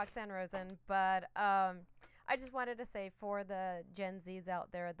find me at Roxanne Rosen. But I just wanted to say for the Gen Zs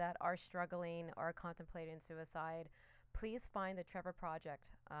out there that are struggling or contemplating suicide, please find the Trevor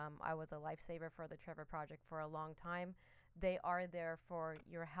Project. I was a lifesaver for the Trevor Project for a long time. They are there for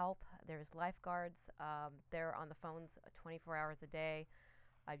your help. There's lifeguards. They're on the phones 24 hours a day.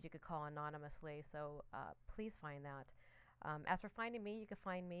 You could call anonymously, so please find that. As for finding me, you can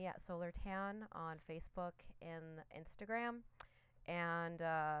find me at Solar Tan on Facebook and Instagram. And,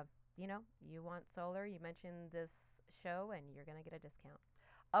 you want solar, you mentioned this show, and you're going to get a discount.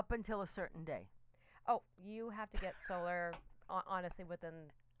 Up until a certain day. Oh, you have to get solar, honestly,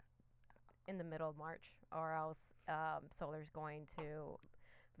 in the middle of March, or else solar's going to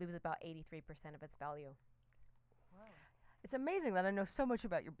lose about 83% of its value. It's amazing that I know so much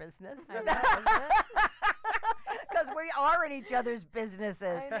about your business. I know, isn't it? Because we are in each other's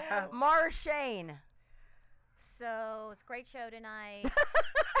businesses. Mara Shane. So it's a great show tonight. No,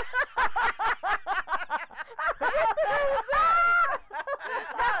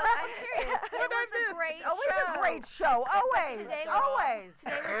 I'm serious. It was a great It's always a great show. Always.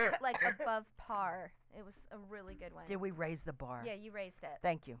 Today was like above par. It was a really good one. Did we raise the bar? Yeah, you raised it.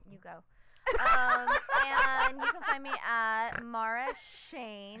 Thank you. You go. And you can find me at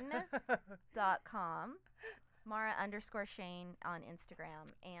marashane.com. Mara_Shane on Instagram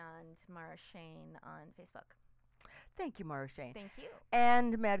and Mara Shane on Facebook. Thank you, Mara Shane. Thank you.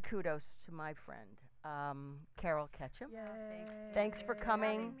 And mad kudos to my friend, Carol Ketchum. Yay. Thanks for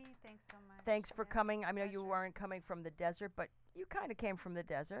coming. Thanks so much. Thanks for Yeah, coming. I know you pleasure. weren't coming from the desert, but you kind of came from the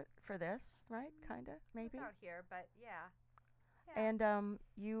desert for this, right? Kind of, maybe. It's out here, but yeah. And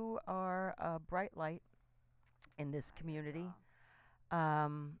you are a bright light in this community. I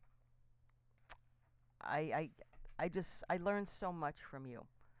learned so much from you.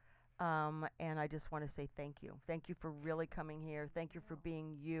 And I just want to say thank you. Thank you for really coming here. Thank you for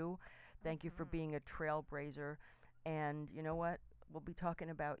being you. Thank you for being a trailblazer. And you know what? We'll be talking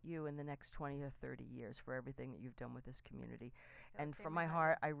about you in the next 20 or 30 years for everything that you've done with this community. Feel And the from same my way,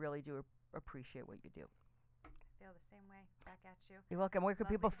 heart, I really do appreciate what you do. Feel the same way. Back at you. You're welcome. Where can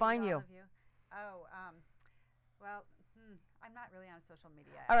Lovely people to meet find all you? of Oh, well, I'm not really on social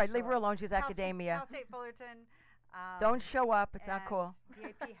media. All right, leave her actually. alone. She's Cal State- academia. Cal State Fullerton. Don't show up. It's not and cool.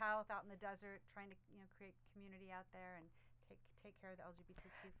 DAP Health out in the desert, trying to create community out there and take care of the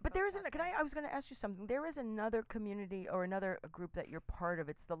LGBTQ. But there folks isn't. out Can there. I was going to ask you something. There is another community or another group that you're part of.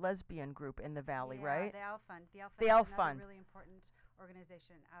 It's the lesbian group in the valley, Yeah, right? The Al Fund. The Al Fund. The is Al another Fund. Really important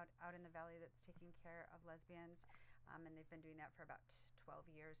organization out in the valley that's taking care of lesbians, and they've been doing that for about 12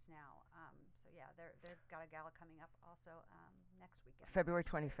 years now. So yeah, they've got a gala coming up also next weekend. February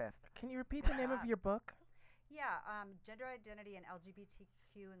 25th. Can you repeat the name of your book? Yeah, gender identity and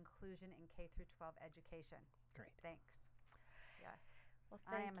LGBTQ inclusion in K through 12 education. Great. Thanks. Yes. Well,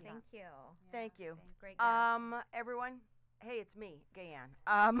 I am Thank you. Thank you. Great guest. Everyone. Hey, it's me, Gayanne.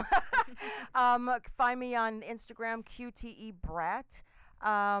 Find me on Instagram, QTE Brat.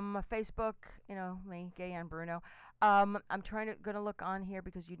 Facebook, me, Gayanne Bruno. I'm gonna look on here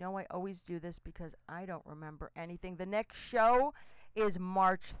because I always do this because I don't remember anything. The next show is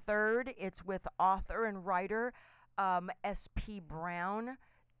March 3rd. It's with author and writer S.P. Brown.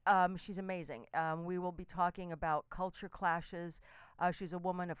 She's amazing. We will be talking about culture clashes. She's a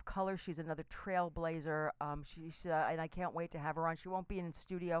woman of color. She's another trailblazer. And I can't wait to have her on. She won't be in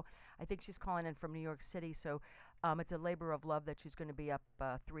studio. I think she's calling in from New York City. So it's a labor of love that she's going to be up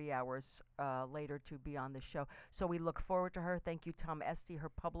 3 hours later to be on the show. So we look forward to her. Thank you, Tom Esty, her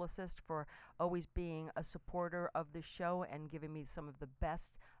publicist, for always being a supporter of the show and giving me some of the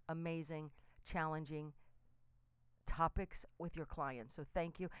best, amazing, challenging topics with your clients. So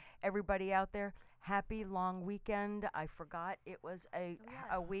thank you, everybody out there. Happy long weekend. I forgot it was a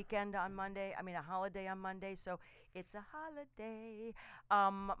weekend on Monday. I mean, a holiday on Monday. So it's a holiday.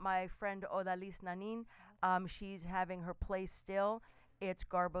 My friend Odalis Nanin, she's having her play still. It's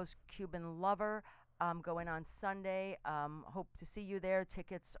Garbo's Cuban Lover. Going on Sunday. Hope to see you there.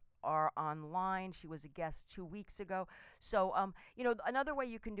 Tickets are online. She was a guest 2 weeks ago. So, another way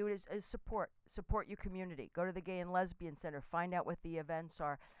you can do it is support your community. Go to the Gay and Lesbian Center. Find out what the events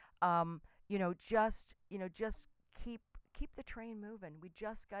are. Just keep the train moving. We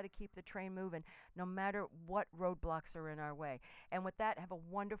just got to keep the train moving, no matter what roadblocks are in our way. And with that, have a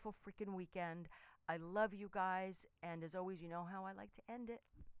wonderful freaking weekend. I love you guys. And as always, you know how I like to end it.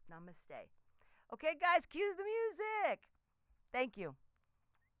 Namaste. Okay, guys, cue the music. Thank you.